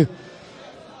 Can you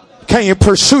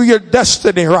pursue your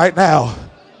destiny right now?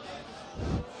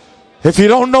 If you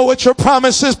don't know what your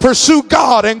promise is, pursue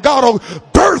God, and God will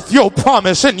birth your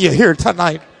promise in you here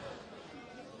tonight.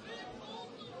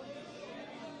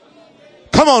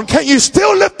 Come on, can you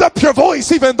still lift up your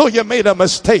voice even though you made a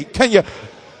mistake? Can you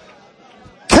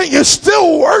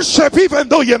still worship even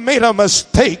though you made a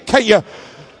mistake? Can you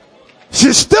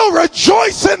still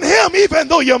rejoice in Him even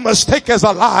though your mistake is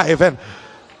alive? And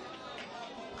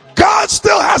God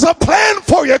still has a plan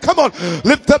for you. Come on,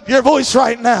 lift up your voice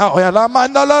right now.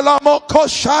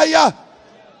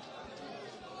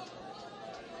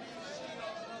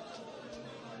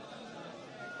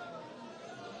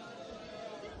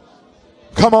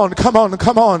 Come on.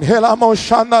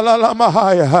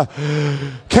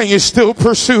 Can you still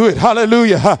pursue it?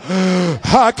 Hallelujah.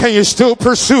 Can you still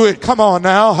pursue it? Come on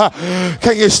now.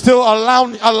 Can you still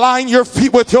align your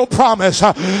feet with your promise?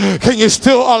 Can you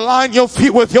still align your feet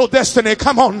with your destiny?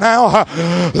 Come on now.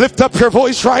 Lift up your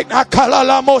voice right now.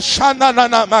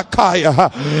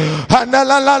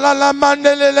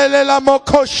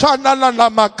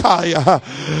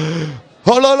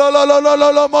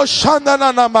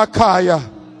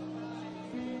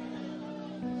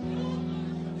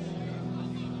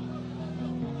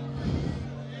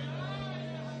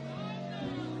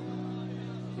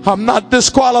 I'm not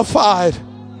disqualified.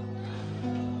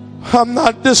 I'm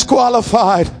not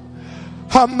disqualified.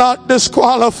 I'm not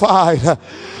disqualified.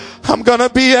 I'm gonna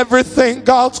be everything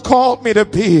God's called me to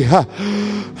be.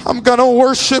 I'm gonna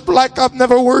worship like I've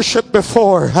never worshiped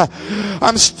before.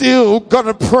 I'm still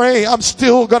gonna pray. I'm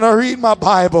still gonna read my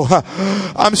Bible.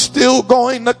 I'm still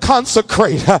going to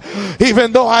consecrate,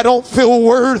 even though I don't feel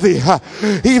worthy.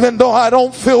 Even though I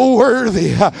don't feel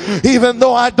worthy. Even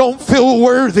though I don't feel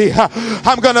worthy.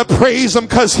 I'm gonna praise Him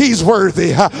because He's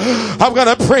worthy. I'm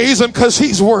gonna praise Him because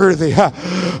He's worthy.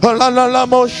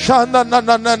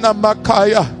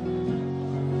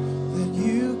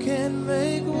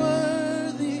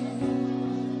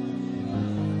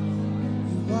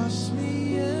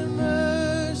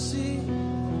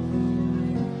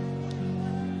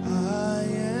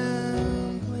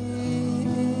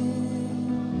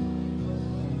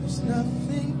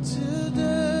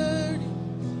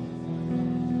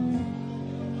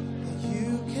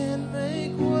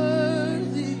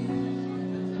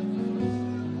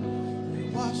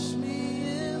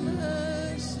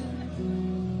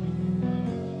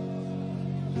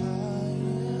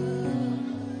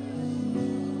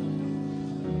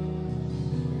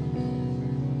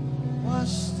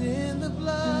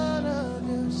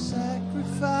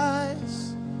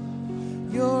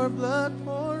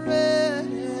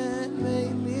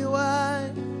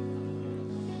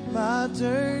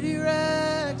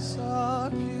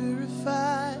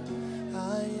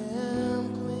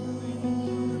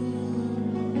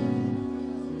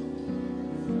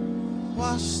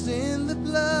 Washed in the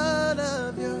blood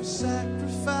of your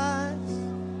sacrifice,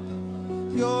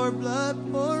 your blood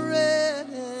poured red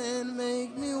and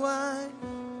made me white.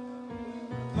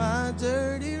 My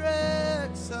dirty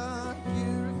rags are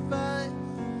purified.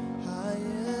 I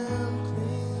am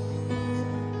clean.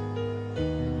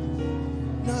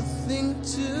 Nothing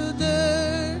too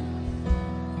dirty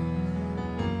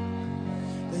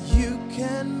that you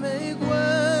can make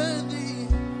worthy.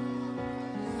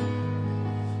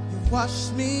 You've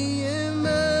washed me in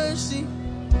mercy.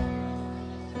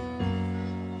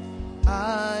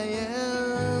 I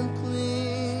am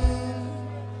clean.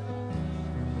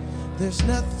 There's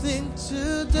nothing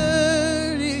too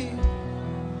dirty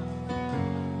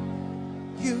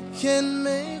you can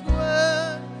make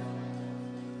work.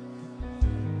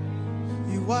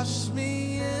 You wash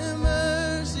me in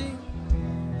mercy.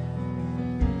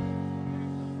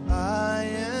 I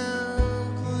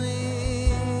am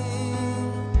clean.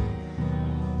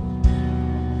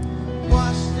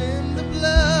 Washed in the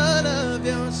blood of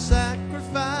your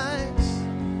sacrifice,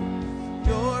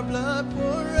 your blood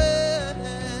poured red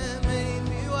and made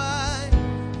me white.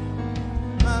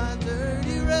 My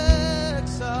dirty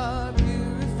rags are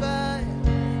purified.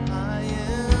 I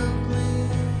am clean.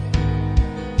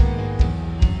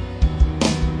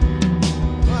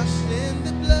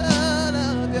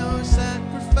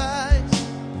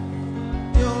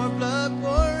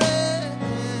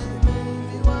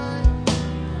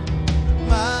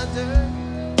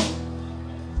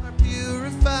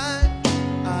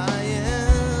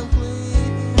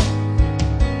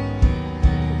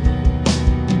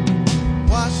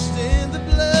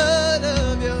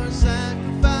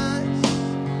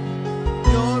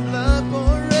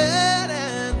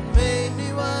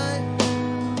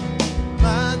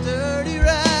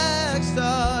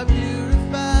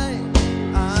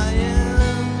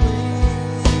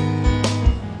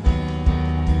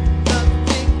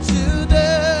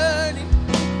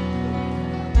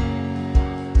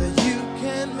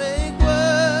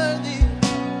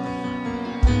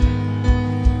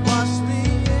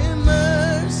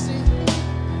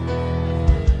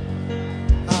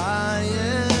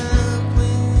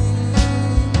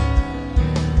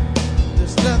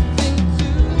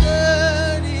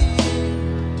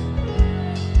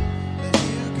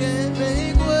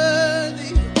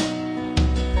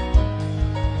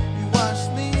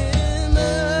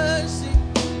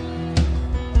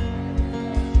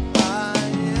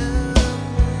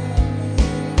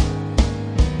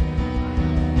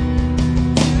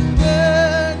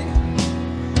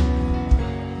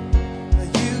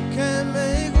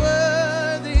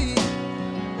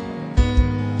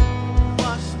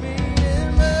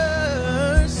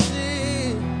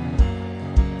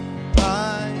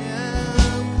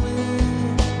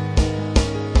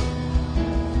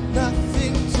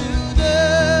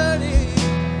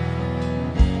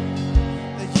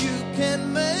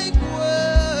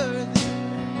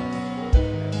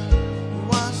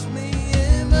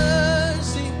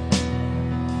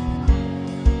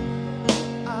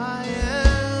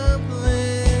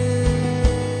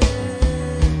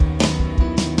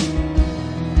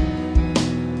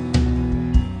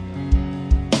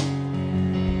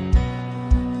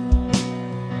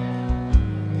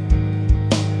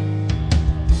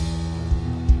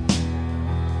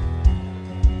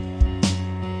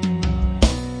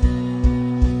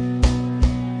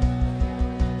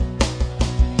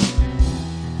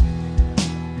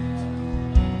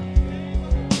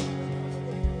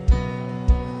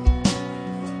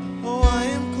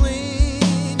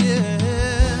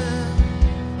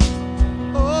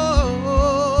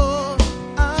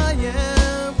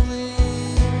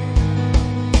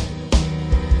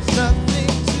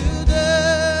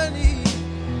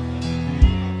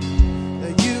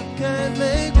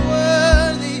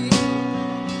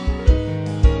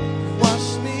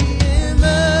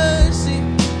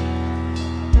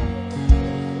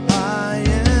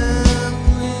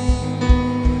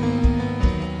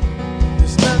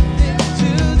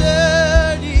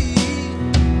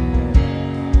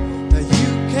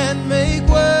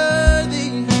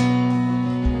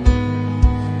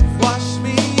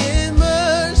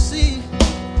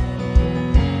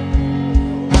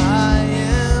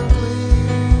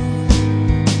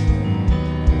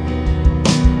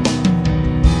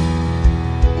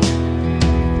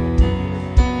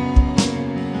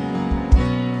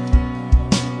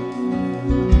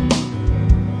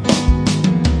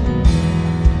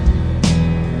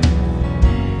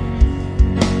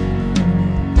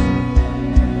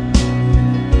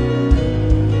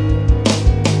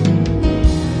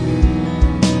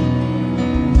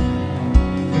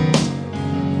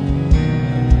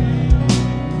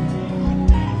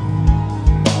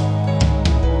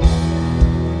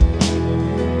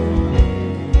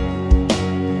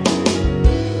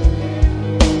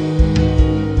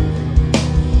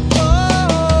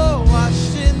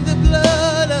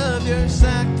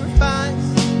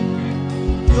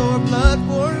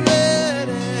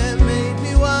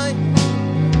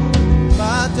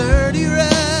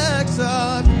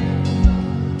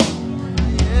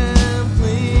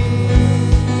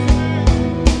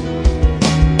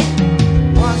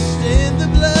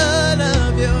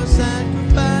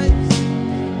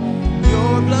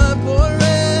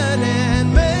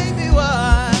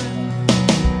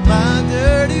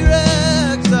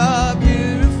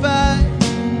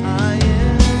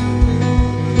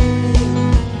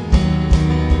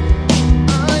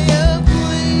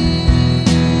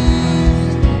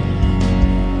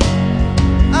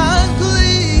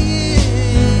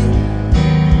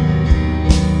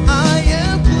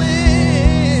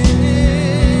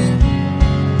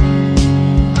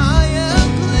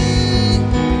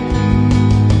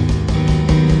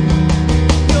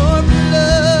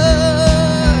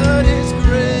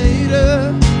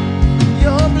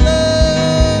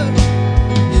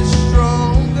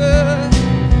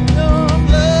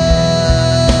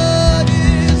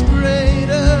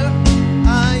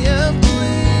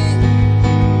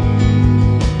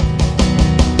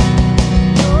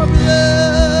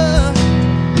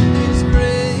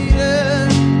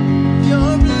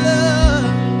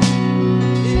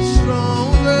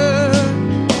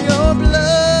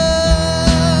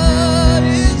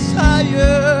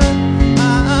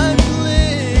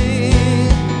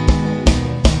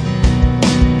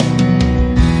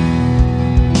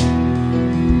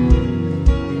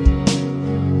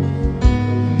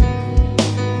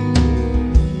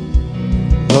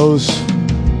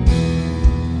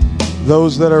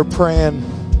 those that are praying,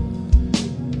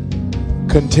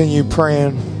 continue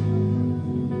praying.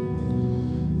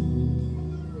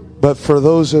 But for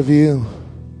those of you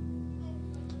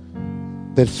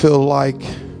that feel like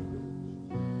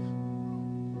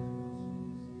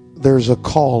there's a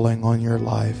calling on your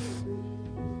life,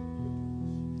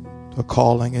 a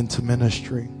calling into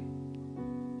ministry,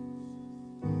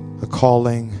 a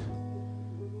calling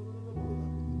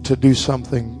to do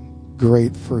something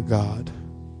great for God,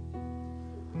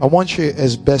 I want you,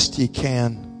 as best you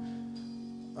can,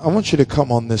 I want you to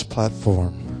come on this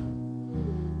platform.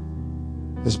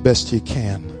 As best you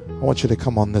can, I want you to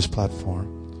come on this platform.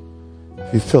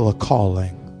 If you feel a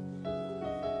calling,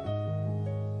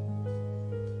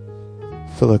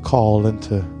 feel a call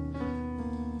into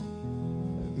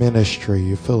ministry,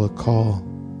 you feel a call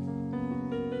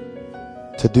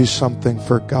to do something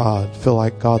for God, feel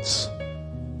like God's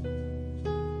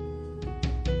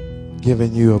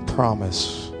giving you a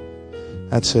promise.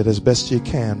 That's it. As best you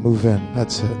can, move in.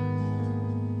 That's it.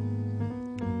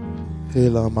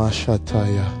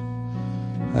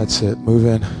 That's it. Move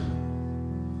in.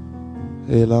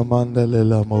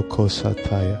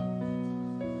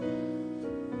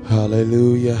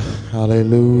 Hallelujah.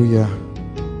 Hallelujah.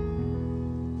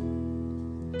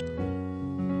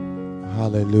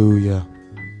 Hallelujah.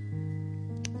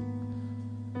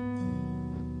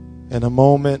 In a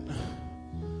moment,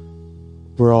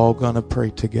 we're all going to pray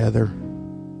together.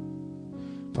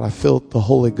 But I felt the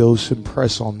Holy Ghost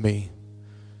impress on me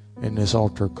in this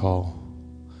altar call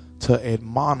to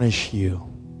admonish you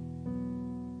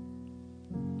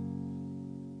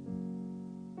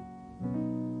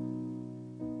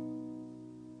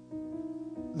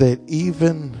that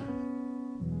even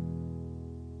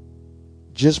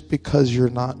just because you're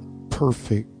not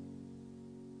perfect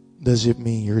doesn't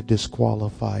mean you're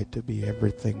disqualified to be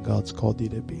everything God's called you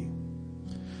to be.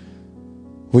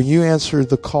 When you answer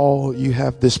the call, you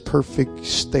have this perfect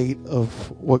state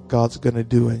of what God's going to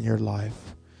do in your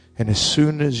life. And as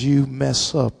soon as you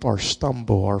mess up or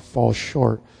stumble or fall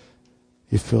short,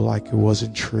 you feel like it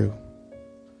wasn't true.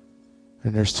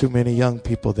 And there's too many young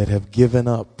people that have given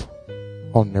up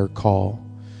on their call,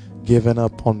 given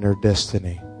up on their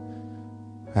destiny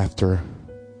after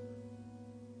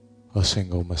a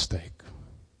single mistake.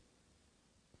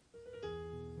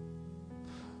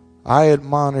 I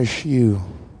admonish you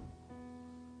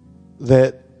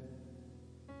that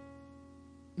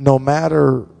no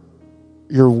matter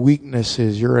your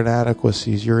weaknesses, your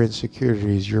inadequacies, your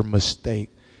insecurities, your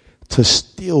mistake, to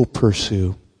still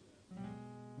pursue.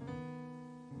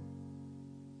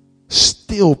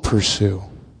 Still pursue.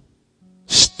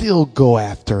 Still go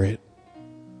after it.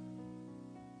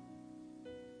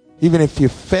 Even if you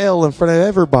fail in front of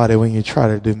everybody when you try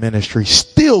to do ministry,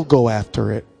 still go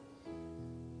after it.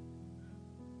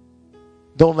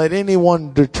 Don't let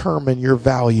anyone determine your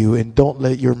value, and don't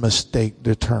let your mistake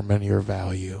determine your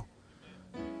value.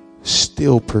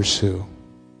 Still pursue.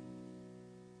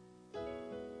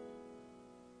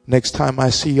 Next time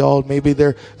I see y'all, maybe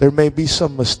there may be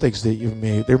some mistakes that you've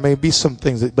made. There may be some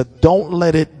things but don't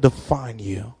let it define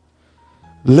you.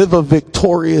 Live a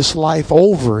victorious life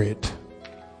over it.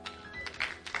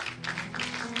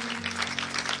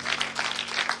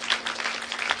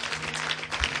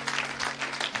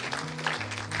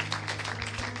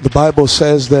 The Bible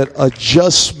says that a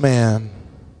just man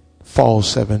falls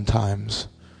 7 times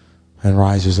and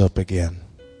rises up again.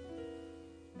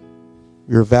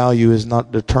 Your value is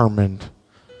not determined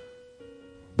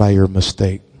by your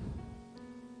mistake.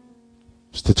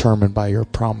 It's determined by your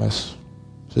promise.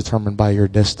 It's determined by your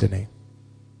destiny.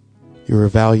 You were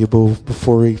valuable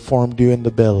before He formed you in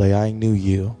the belly. I knew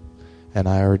you and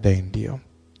I ordained you.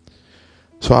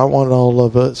 So I want all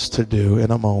of us to do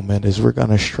in a moment is we're going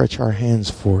to stretch our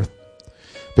hands forth.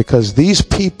 Because these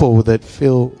people that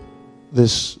feel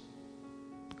this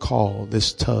call,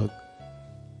 this tug,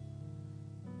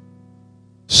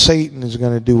 Satan is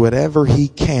going to do whatever he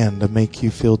can to make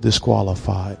you feel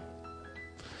disqualified.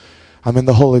 I'm in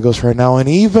the Holy Ghost right now. And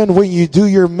even when you do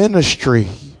your ministry,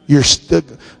 you're still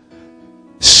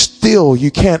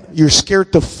you're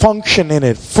scared to function in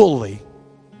it fully.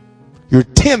 You're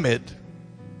timid.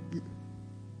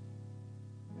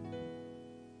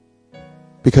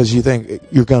 Because you think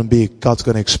God's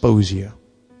going to expose you.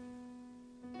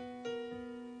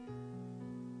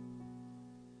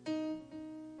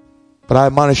 But I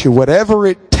admonish you, whatever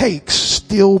it takes,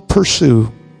 still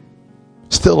pursue.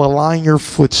 Still align your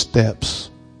footsteps.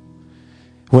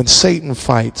 When Satan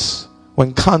fights,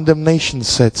 when condemnation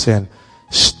sets in,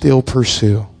 still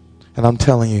pursue. And And I'm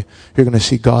telling you, you're going to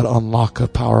see God unlock a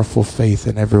powerful faith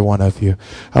in every one of you.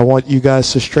 I want you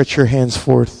guys to stretch your hands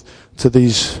forth to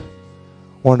these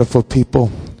wonderful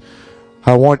people.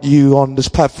 I want you on this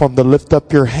platform to lift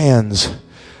up your hands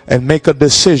and make a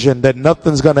decision that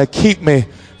nothing's going to keep me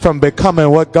from becoming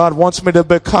what God wants me to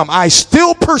become. I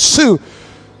still pursue.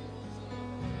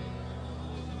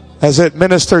 As it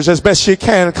ministers as best you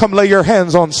can, come lay your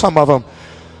hands on some of them.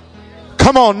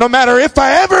 Come on, no matter if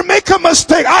I ever make a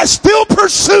mistake, I still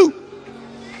pursue.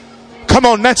 Come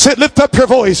on, that's it. Lift up your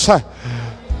voice.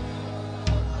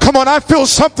 Come on, I feel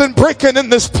something breaking in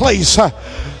this place. I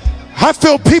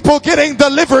feel people getting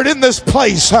delivered in this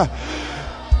place.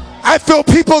 I feel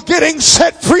people getting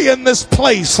set free in this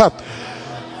place.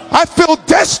 I feel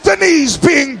destinies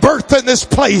being birthed in this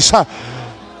place.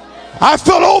 I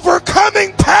feel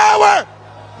overcoming power.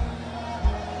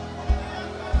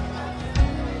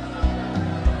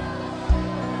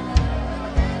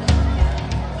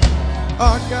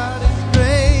 Our God is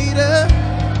greater.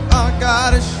 Our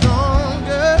God is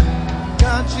stronger.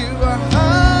 God, you are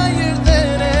higher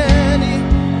than any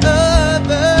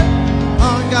other.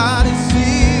 Our God is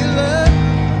healer.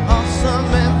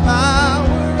 Awesome and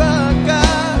power. Our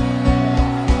God.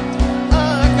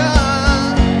 Our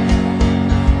God.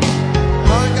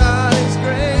 Our God is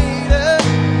greater.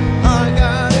 Our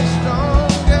God is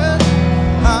stronger.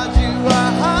 God, you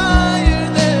are higher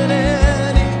than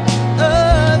any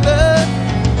other.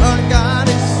 Our God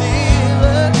is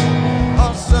healer.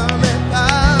 Awesome and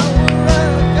power.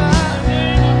 Our God.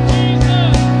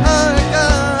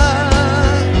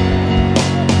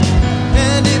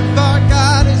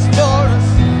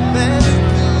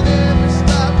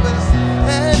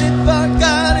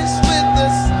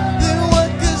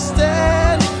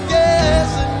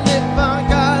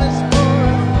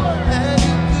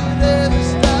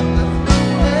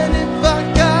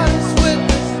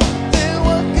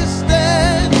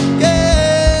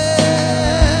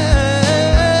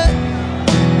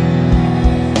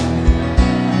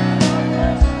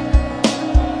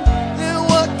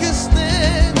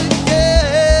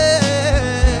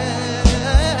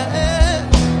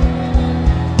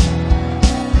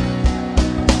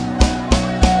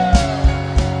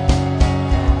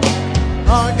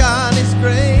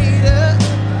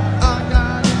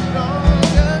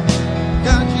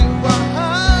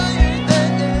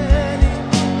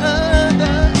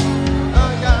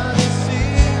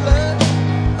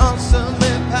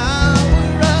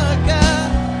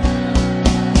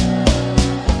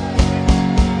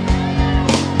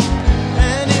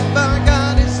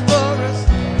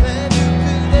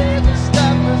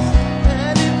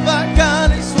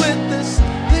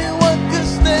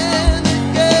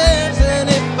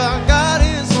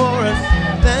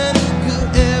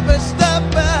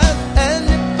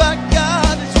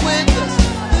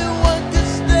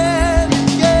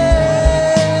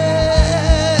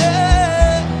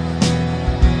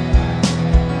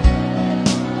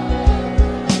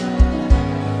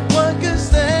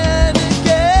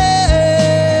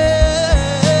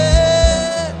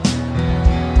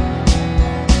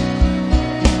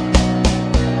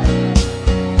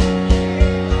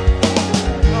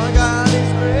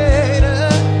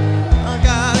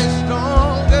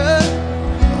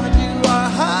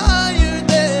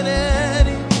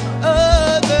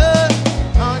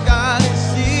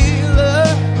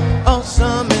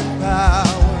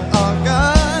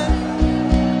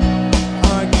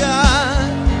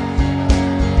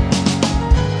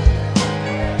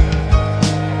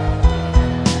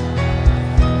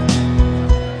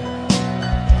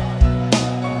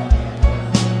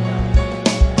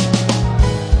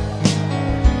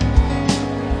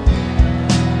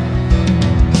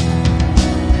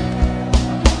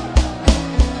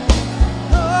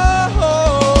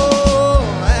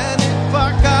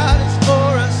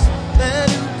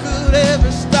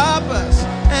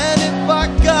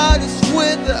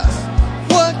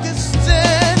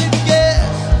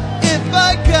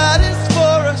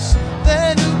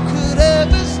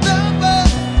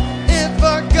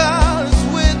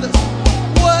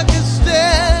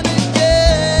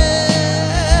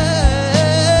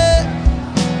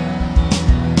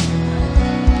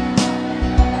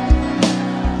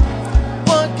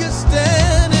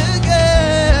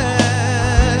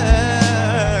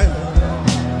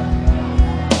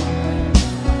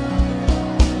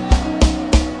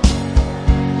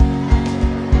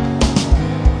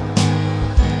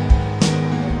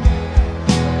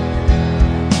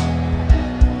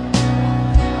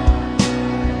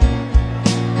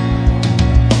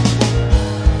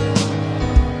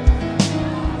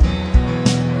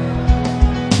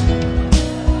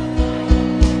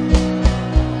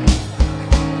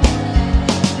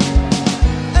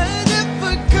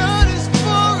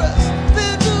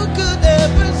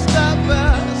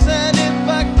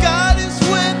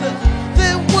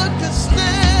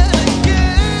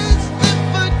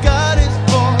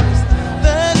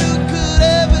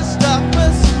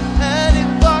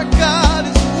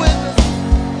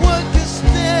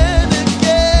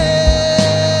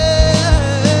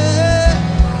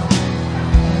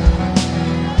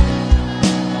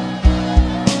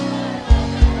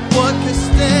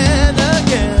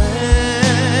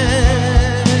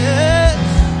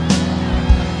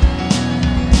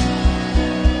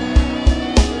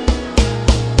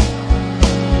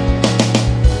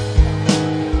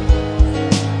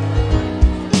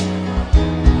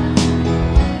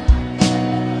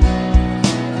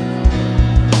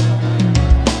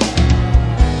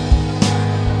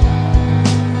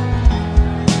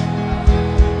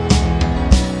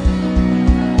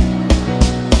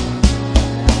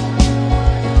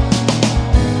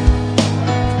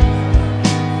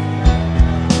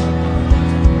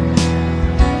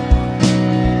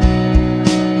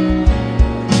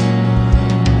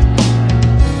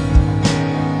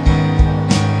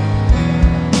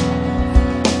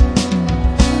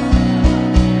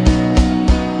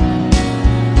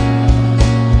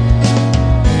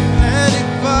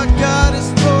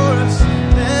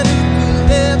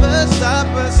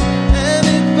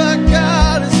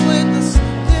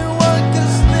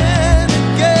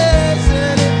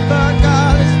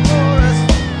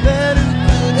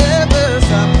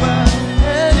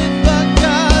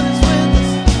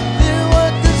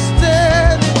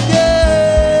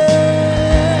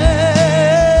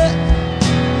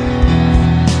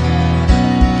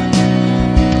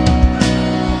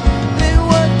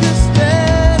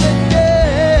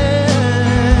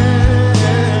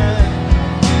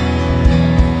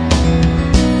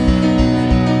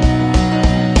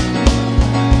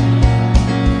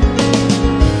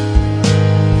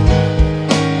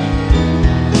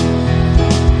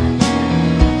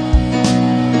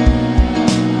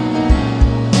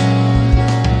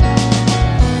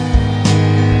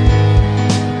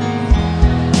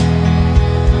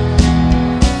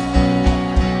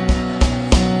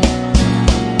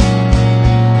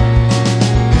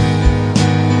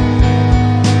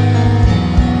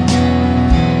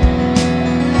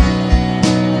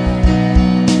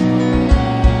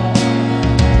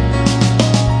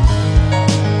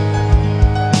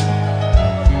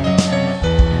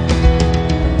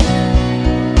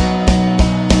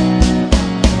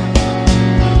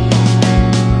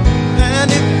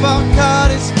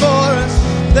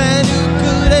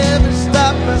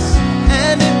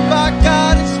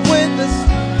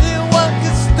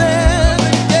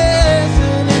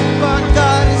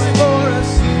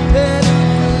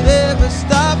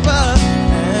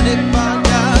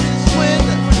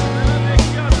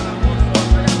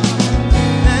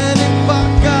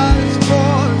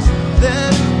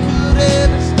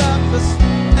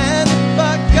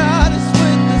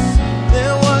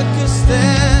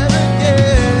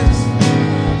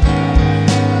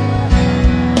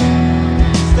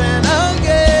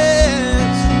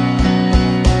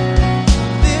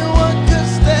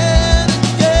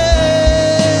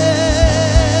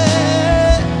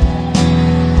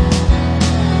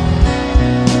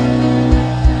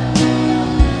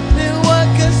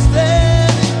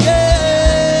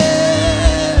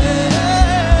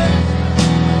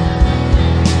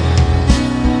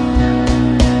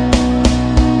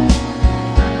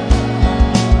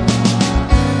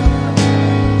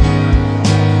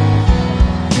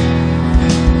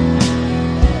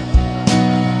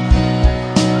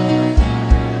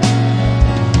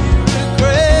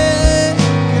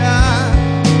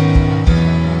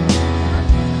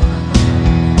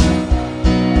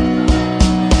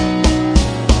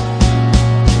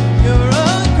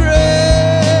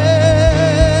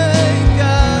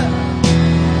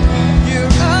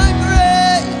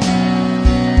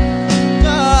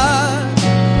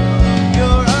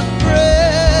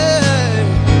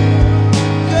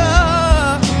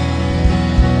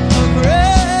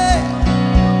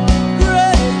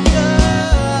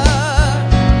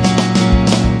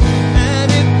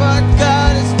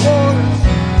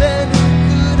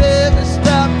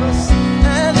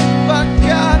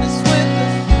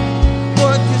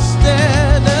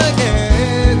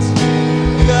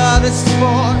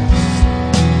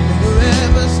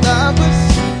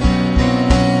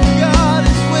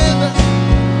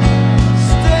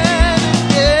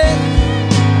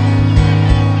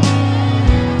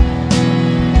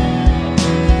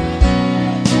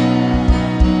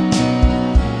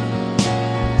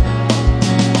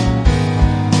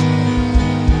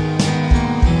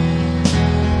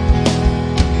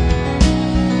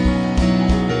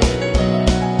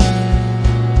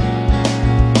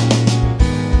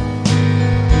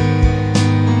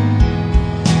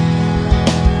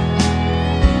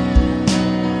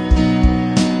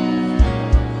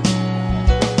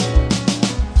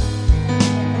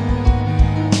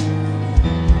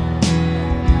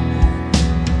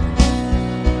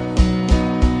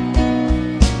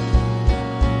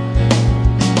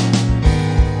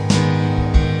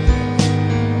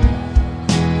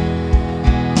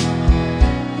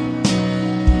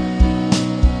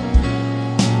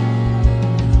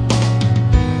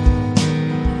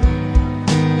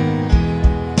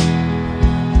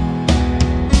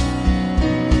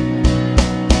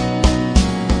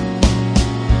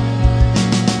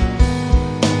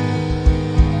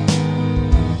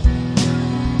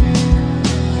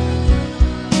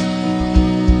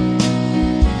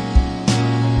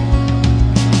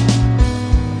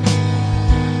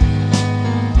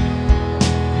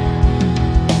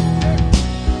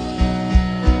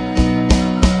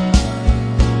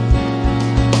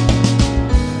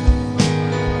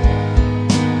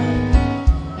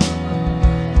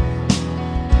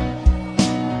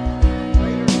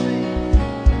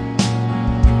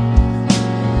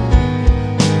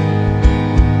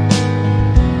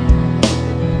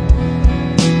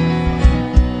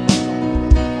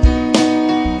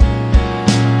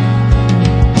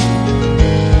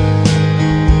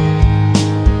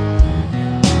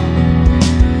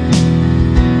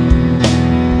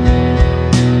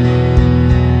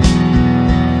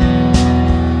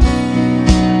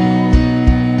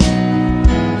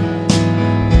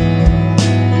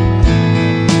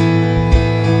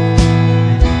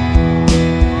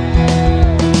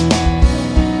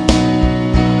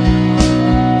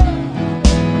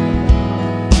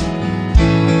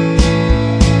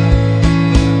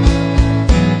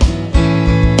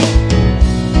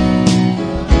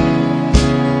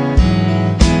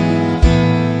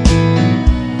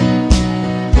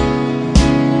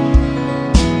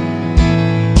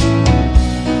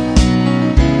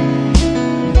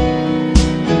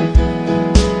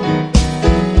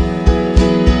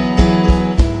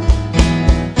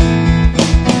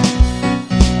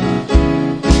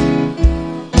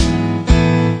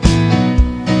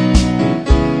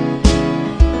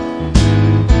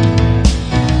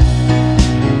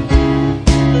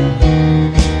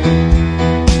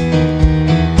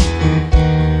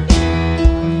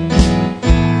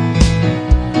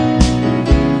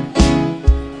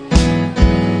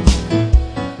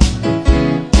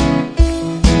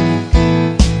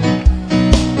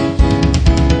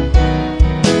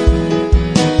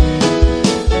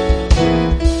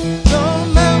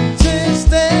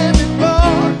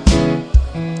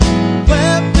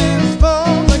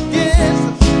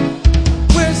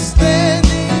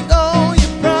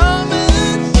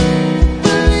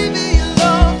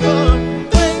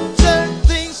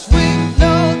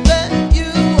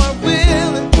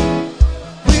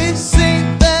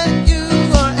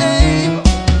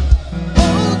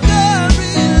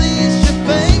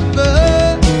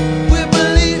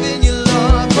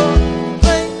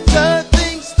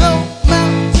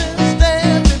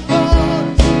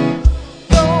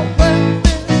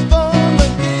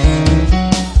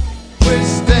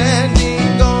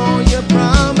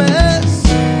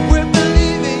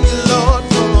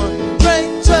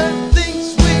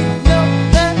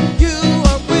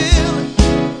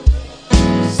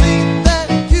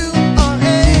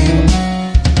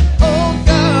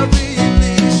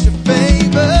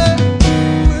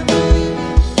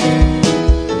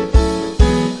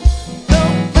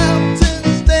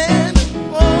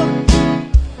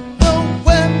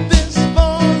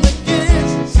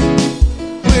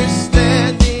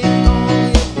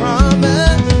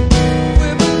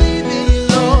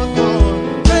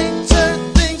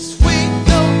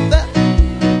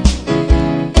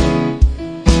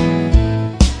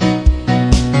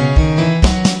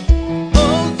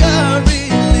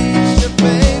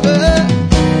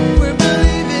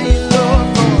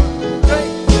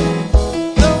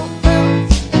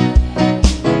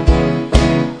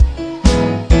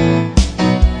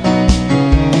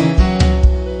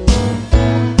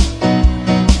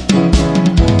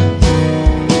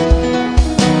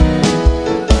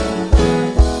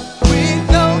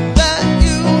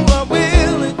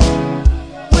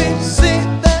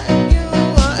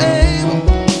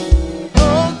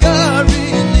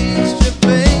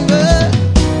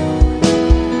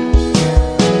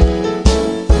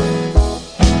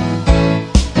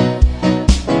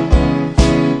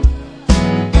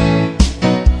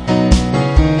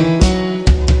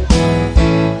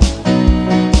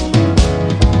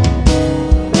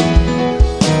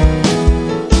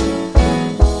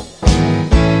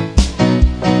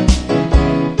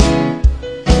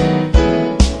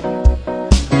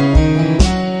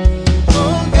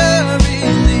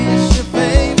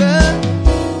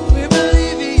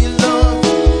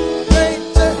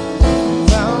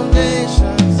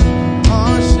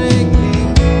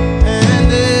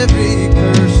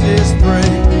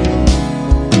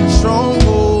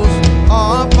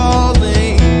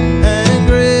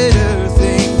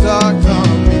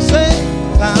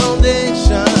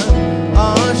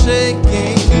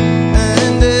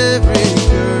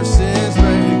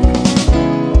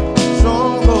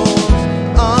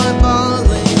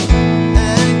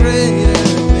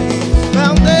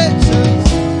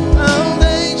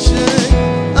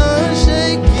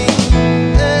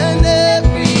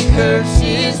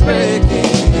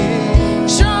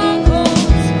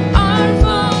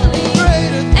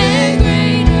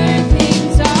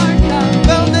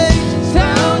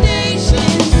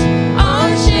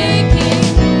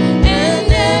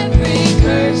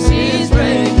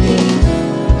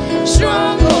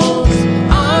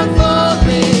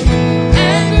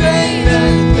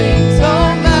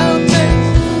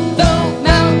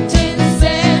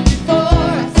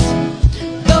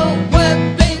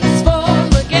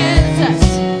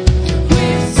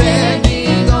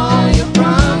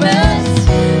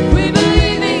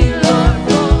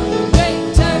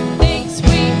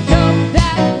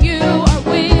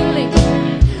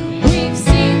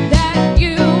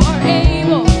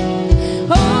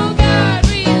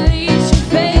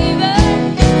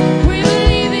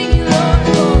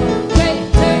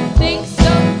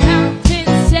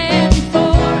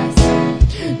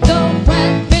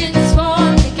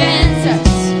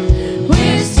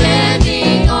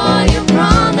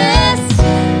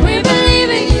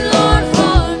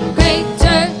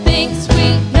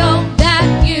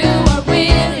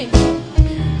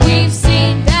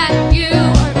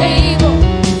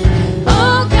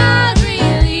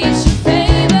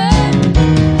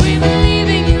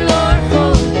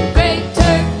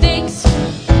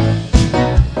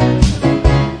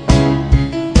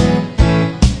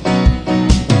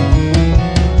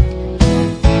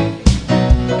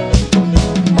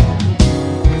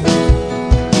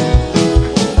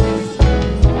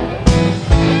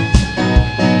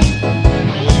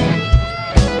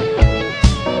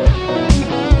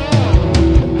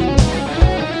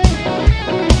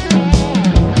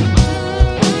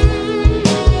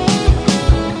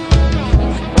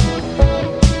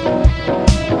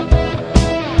 Thank